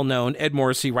been well known, Ed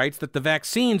Morrissey writes, that the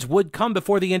vaccines would come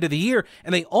before the end of the year,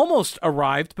 and they almost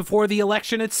arrived before the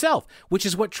election itself, which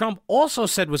is what Trump also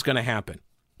said was going to happen.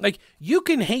 Like, you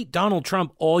can hate Donald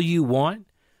Trump all you want,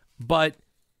 but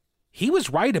he was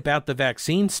right about the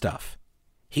vaccine stuff.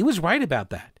 He was right about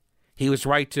that. He was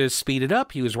right to speed it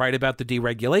up. He was right about the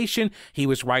deregulation. He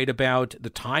was right about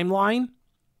the timeline.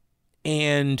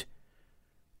 And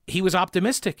he was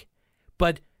optimistic.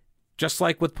 But just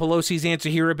like with Pelosi's answer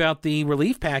here about the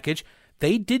relief package,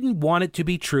 they didn't want it to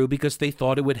be true because they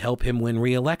thought it would help him win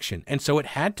re-election. And so it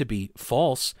had to be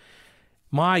false.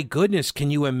 My goodness,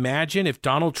 can you imagine if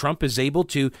Donald Trump is able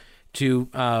to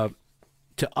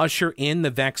usher in the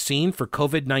vaccine for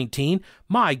COVID-19?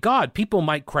 My God, people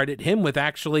might credit him with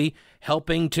actually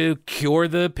helping to cure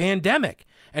the pandemic.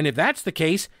 And if that's the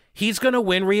case, he's going to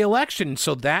win re-election.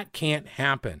 So that can't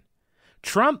happen.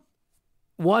 Trump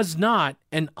was not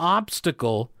an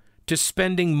obstacle to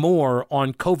spending more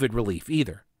on COVID relief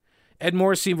either. Ed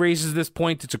Morrissey raises this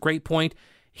point. It's a great point.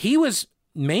 He was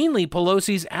mainly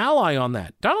Pelosi's ally on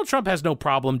that. Donald Trump has no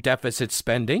problem deficit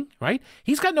spending, right?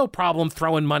 He's got no problem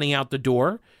throwing money out the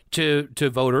door to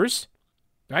voters,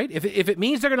 right? If it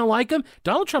means they're going to like him,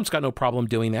 Donald Trump's got no problem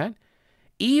doing that.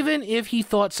 Even if he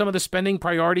thought some of the spending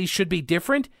priorities should be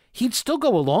different, he'd still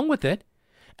go along with it.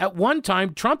 At one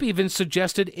time, Trump even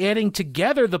suggested adding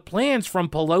together the plans from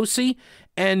Pelosi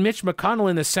and Mitch McConnell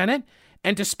in the Senate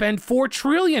and to spend $4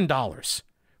 trillion,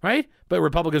 right? But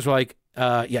Republicans were like,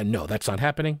 no, that's not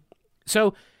happening.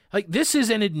 So, this is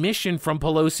an admission from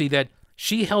Pelosi that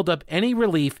she held up any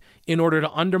relief in order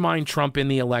to undermine Trump in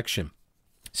the election.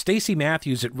 Stacey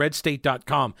Matthews at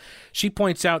redstate.com, she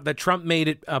points out that Trump made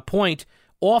it a point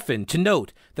often to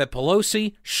note that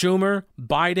Pelosi, Schumer,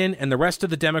 Biden, and the rest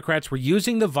of the Democrats were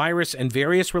using the virus and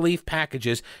various relief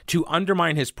packages to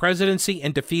undermine his presidency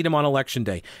and defeat him on Election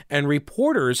Day. And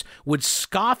reporters would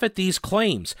scoff at these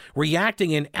claims,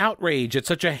 reacting in outrage at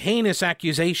such a heinous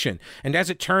accusation. And as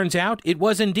it turns out, it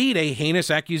was indeed a heinous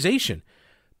accusation,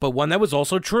 but one that was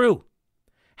also true.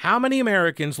 How many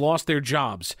Americans lost their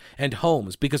jobs and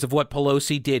homes because of what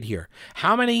Pelosi did here?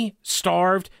 How many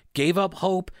starved, gave up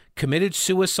hope, committed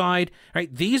suicide?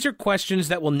 Right? These are questions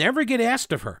that will never get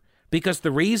asked of her because the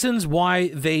reasons why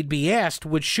they'd be asked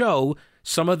would show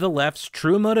some of the left's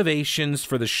true motivations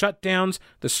for the shutdowns,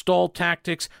 the stall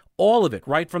tactics, all of it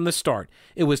right from the start.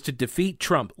 It was to defeat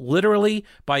Trump, literally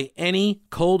by any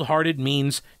cold-hearted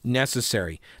means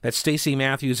necessary. That's Stacey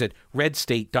Matthews at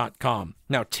redstate.com.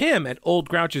 Now, Tim at Old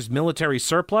Grouch's Military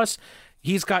Surplus,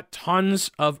 he's got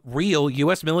tons of real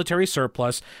U.S. military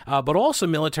surplus, but also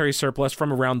military surplus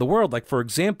from around the world. Like, for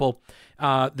example,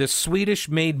 the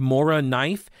Swedish-made Mora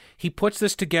knife. He puts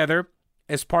this together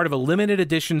as part of a limited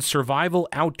edition survival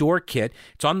outdoor kit.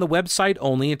 It's on the website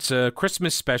only. It's a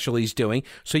Christmas special he's doing.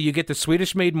 So you get the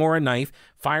Swedish-made Mora knife,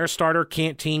 fire starter,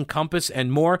 canteen, compass,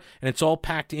 and more. And it's all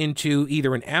packed into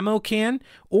either an ammo can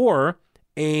or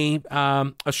a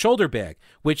shoulder bag,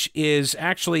 which is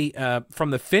actually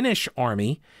from the Finnish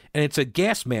army, and it's a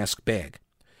gas mask bag.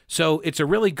 So it's a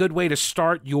really good way to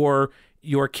start your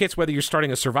kits, whether you're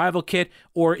starting a survival kit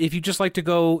or if you just like to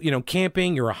go,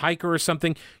 camping, you're a hiker or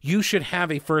something, you should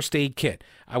have a first aid kit.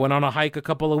 I went on a hike a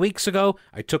couple of weeks ago.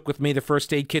 I took with me the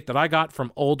first aid kit that I got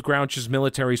from Old Grouch's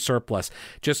Military Surplus.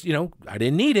 Just, I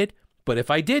didn't need it, but if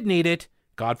I did need it,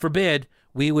 God forbid,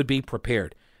 we would be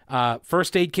prepared.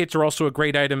 First aid kits are also a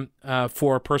great item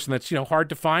for a person that's, hard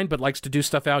to find but likes to do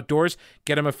stuff outdoors.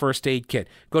 Get them a first aid kit.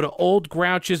 Go to Old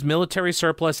Grouch's Military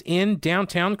Surplus in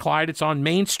downtown Clyde. It's on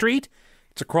Main Street.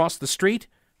 It's across the street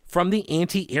from the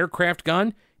anti-aircraft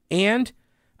gun, and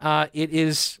it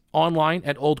is online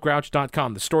at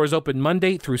oldgrouch.com. The store is open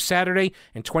Monday through Saturday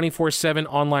and 24/7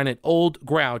 online at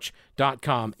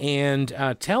oldgrouch.com. And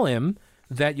tell him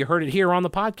that you heard it here on the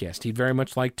podcast. He'd very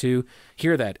much like to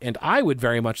hear that. And I would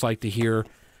very much like to hear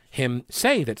him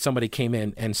say that somebody came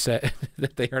in and said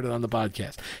that they heard it on the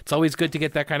podcast. It's always good to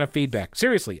get that kind of feedback.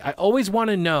 Seriously, I always want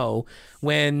to know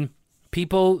when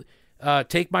people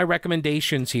take my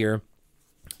recommendations here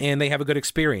and they have a good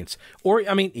experience. Or,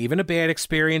 even a bad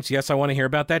experience. Yes, I want to hear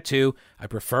about that too. I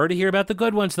prefer to hear about the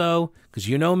good ones though, because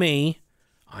you know me.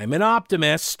 I'm an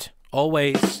optimist,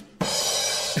 always.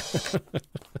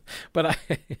 But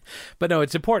no,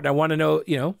 it's important. I want to know,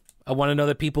 I want to know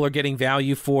that people are getting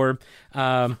value for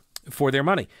their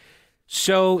money.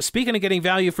 So speaking of getting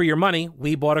value for your money,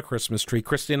 we bought a Christmas tree.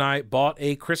 Christy and I bought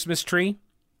a Christmas tree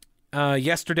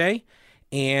yesterday.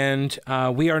 And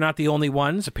we are not the only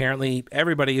ones. Apparently,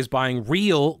 everybody is buying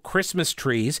real Christmas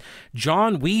trees.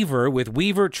 John Weaver with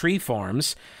Weaver Tree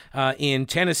Farms in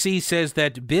Tennessee says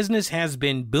that business has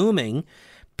been booming.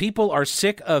 People are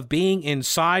sick of being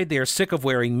inside. They're sick of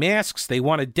wearing masks. They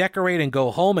want to decorate and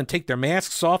go home and take their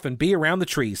masks off and be around the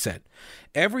tree, he said.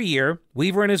 Every year,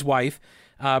 Weaver and his wife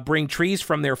bring trees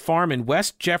from their farm in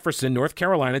West Jefferson, North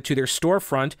Carolina, to their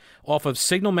storefront off of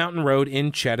Signal Mountain Road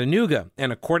in Chattanooga.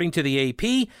 And according to the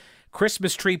AP,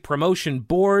 Christmas Tree Promotion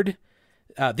Board,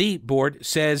 the board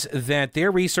says that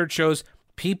their research shows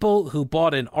people who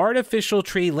bought an artificial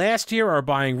tree last year are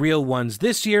buying real ones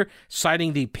this year,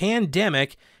 citing the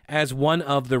pandemic as one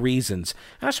of the reasons.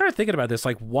 And I started thinking about this,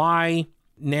 like, why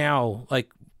now? Like,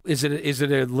 is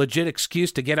it a legit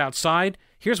excuse to get outside?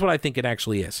 Here's what I think it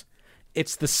actually is.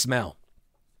 It's the smell.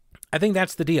 I think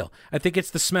that's the deal. I think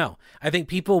it's the smell. I think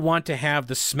people want to have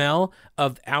the smell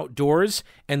of outdoors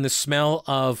and the smell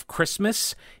of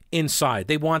Christmas inside.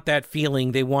 They want that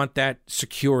feeling. They want that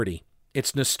security.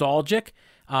 It's nostalgic.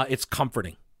 It's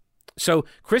comforting. So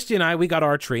Christy and I, we got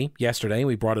our tree yesterday.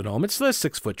 We brought it home. It's a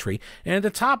 6-foot tree. And at the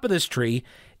top of this tree,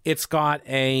 it's got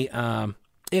a...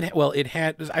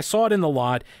 I saw it in the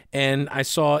lot, and I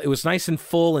saw it was nice and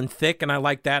full and thick, and I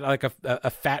like that. I like a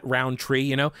fat, round tree,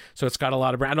 you know? So it's got a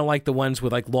lot of... I don't like the ones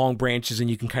with, like, long branches and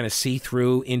you can kind of see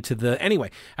through into the...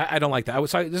 Anyway, I don't like that. It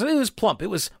was plump. It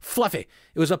was fluffy.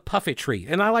 It was a puffy tree,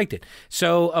 and I liked it.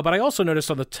 So, but I also noticed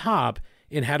on the top,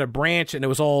 it had a branch, and it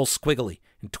was all squiggly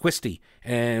and twisty,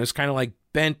 and it was kind of like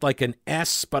bent like an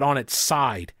S, but on its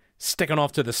side, sticking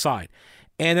off to the side.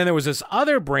 And then there was this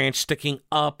other branch sticking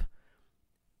up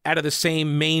out of the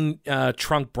same main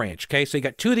trunk branch. Okay, so you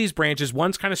got two of these branches.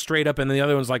 One's kind of straight up, and the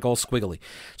other one's like all squiggly.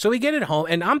 So we get it home,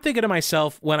 and I'm thinking to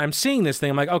myself, when I'm seeing this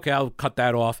thing, I'm like, okay, I'll cut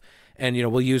that off, and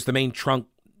we'll use the main trunk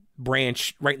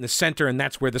branch right in the center, and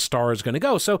that's where the star is going to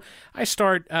go. So I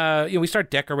start, we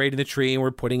start decorating the tree, and we're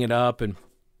putting it up, and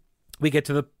we get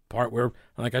to the part where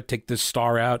I take this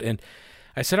star out, and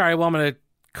I said, all right, well, I'm going to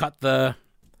cut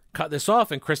this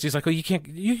off, and Christy's like, oh, you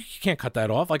can't cut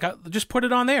that off. Like, just put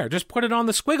it on there. Just put it on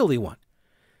the squiggly one.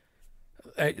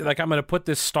 I'm going to put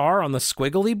this star on the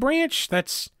squiggly branch?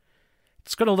 It's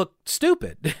going to look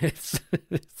stupid. It's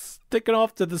sticking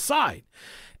off to the side.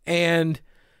 And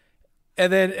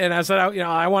I said,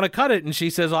 I want to cut it. And she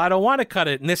says, well, I don't want to cut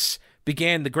it. And this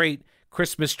began the great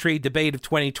Christmas tree debate of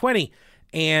 2020.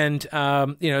 And,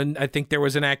 I think there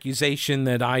was an accusation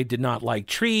that I did not like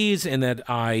trees and that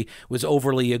I was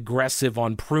overly aggressive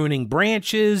on pruning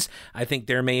branches. I think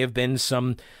there may have been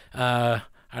some,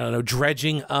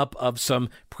 dredging up of some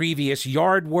previous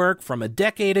yard work from a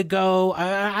decade ago.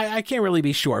 I can't really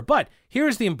be sure. But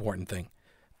here's the important thing.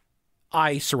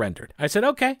 I surrendered. I said,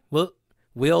 okay, well,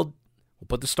 we'll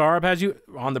put the star up as you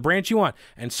on the branch you want.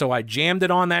 And so I jammed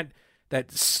it on that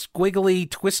squiggly,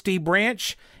 twisty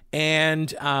branch.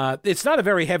 And it's not a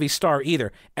very heavy star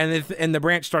either, and the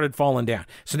branch started falling down.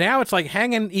 So now it's like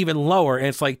hanging even lower, and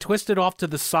it's like twisted off to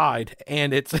the side,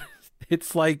 and it's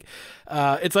like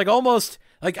almost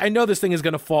like I know this thing is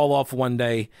going to fall off one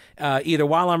day, either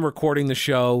while I'm recording the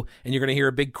show, and you're going to hear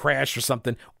a big crash or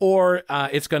something, or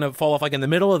it's going to fall off like in the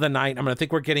middle of the night. I'm going to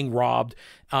think we're getting robbed,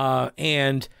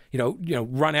 and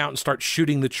run out and start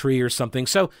shooting the tree or something.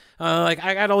 So, I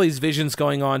got all these visions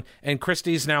going on, and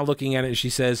Christy's now looking at it, and she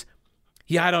says,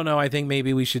 yeah, I don't know. I think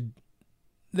maybe we should,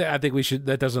 that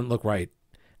doesn't look right.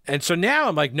 And so now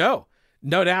I'm like, no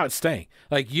doubt it's staying.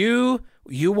 Like, you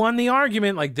won the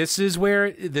argument. Like, this is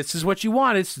what you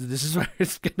want. This is where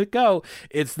it's going to go.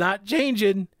 It's not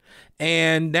changing.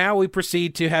 And now we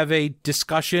proceed to have a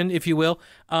discussion, if you will,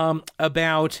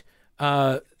 about,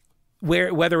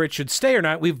 whether it should stay or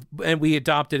not. We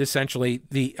adopted essentially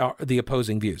the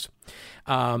opposing views.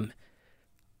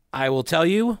 I will tell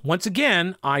you once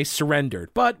again, I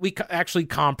surrendered, but we actually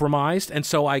compromised, and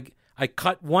so I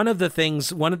cut one of the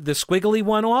squiggly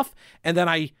one off, and then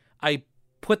I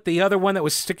put the other one that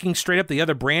was sticking straight up, the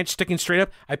other branch sticking straight up.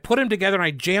 I put them together and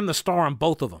I jammed the star on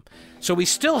both of them. So we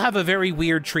still have a very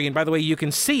weird tree. And by the way, you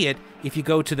can see it if you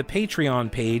go to the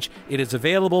Patreon page. It is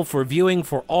available for viewing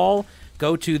for all.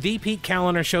 Go to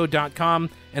thepetecalendarshow.com,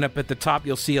 and up at the top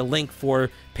you'll see a link for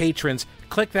patrons.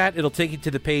 Click that, it'll take you to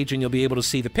the page, and you'll be able to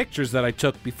see the pictures that I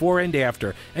took before and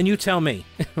after. And you tell me,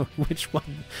 which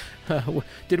one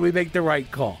did we make the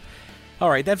right call? All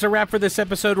right, that's a wrap for this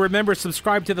episode. Remember,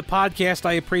 subscribe to the podcast.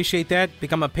 I appreciate that.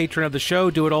 Become a patron of the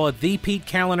show. Do it all at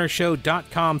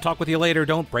thepetecalendarshow.com. Talk with you later.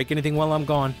 Don't break anything while I'm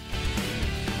gone.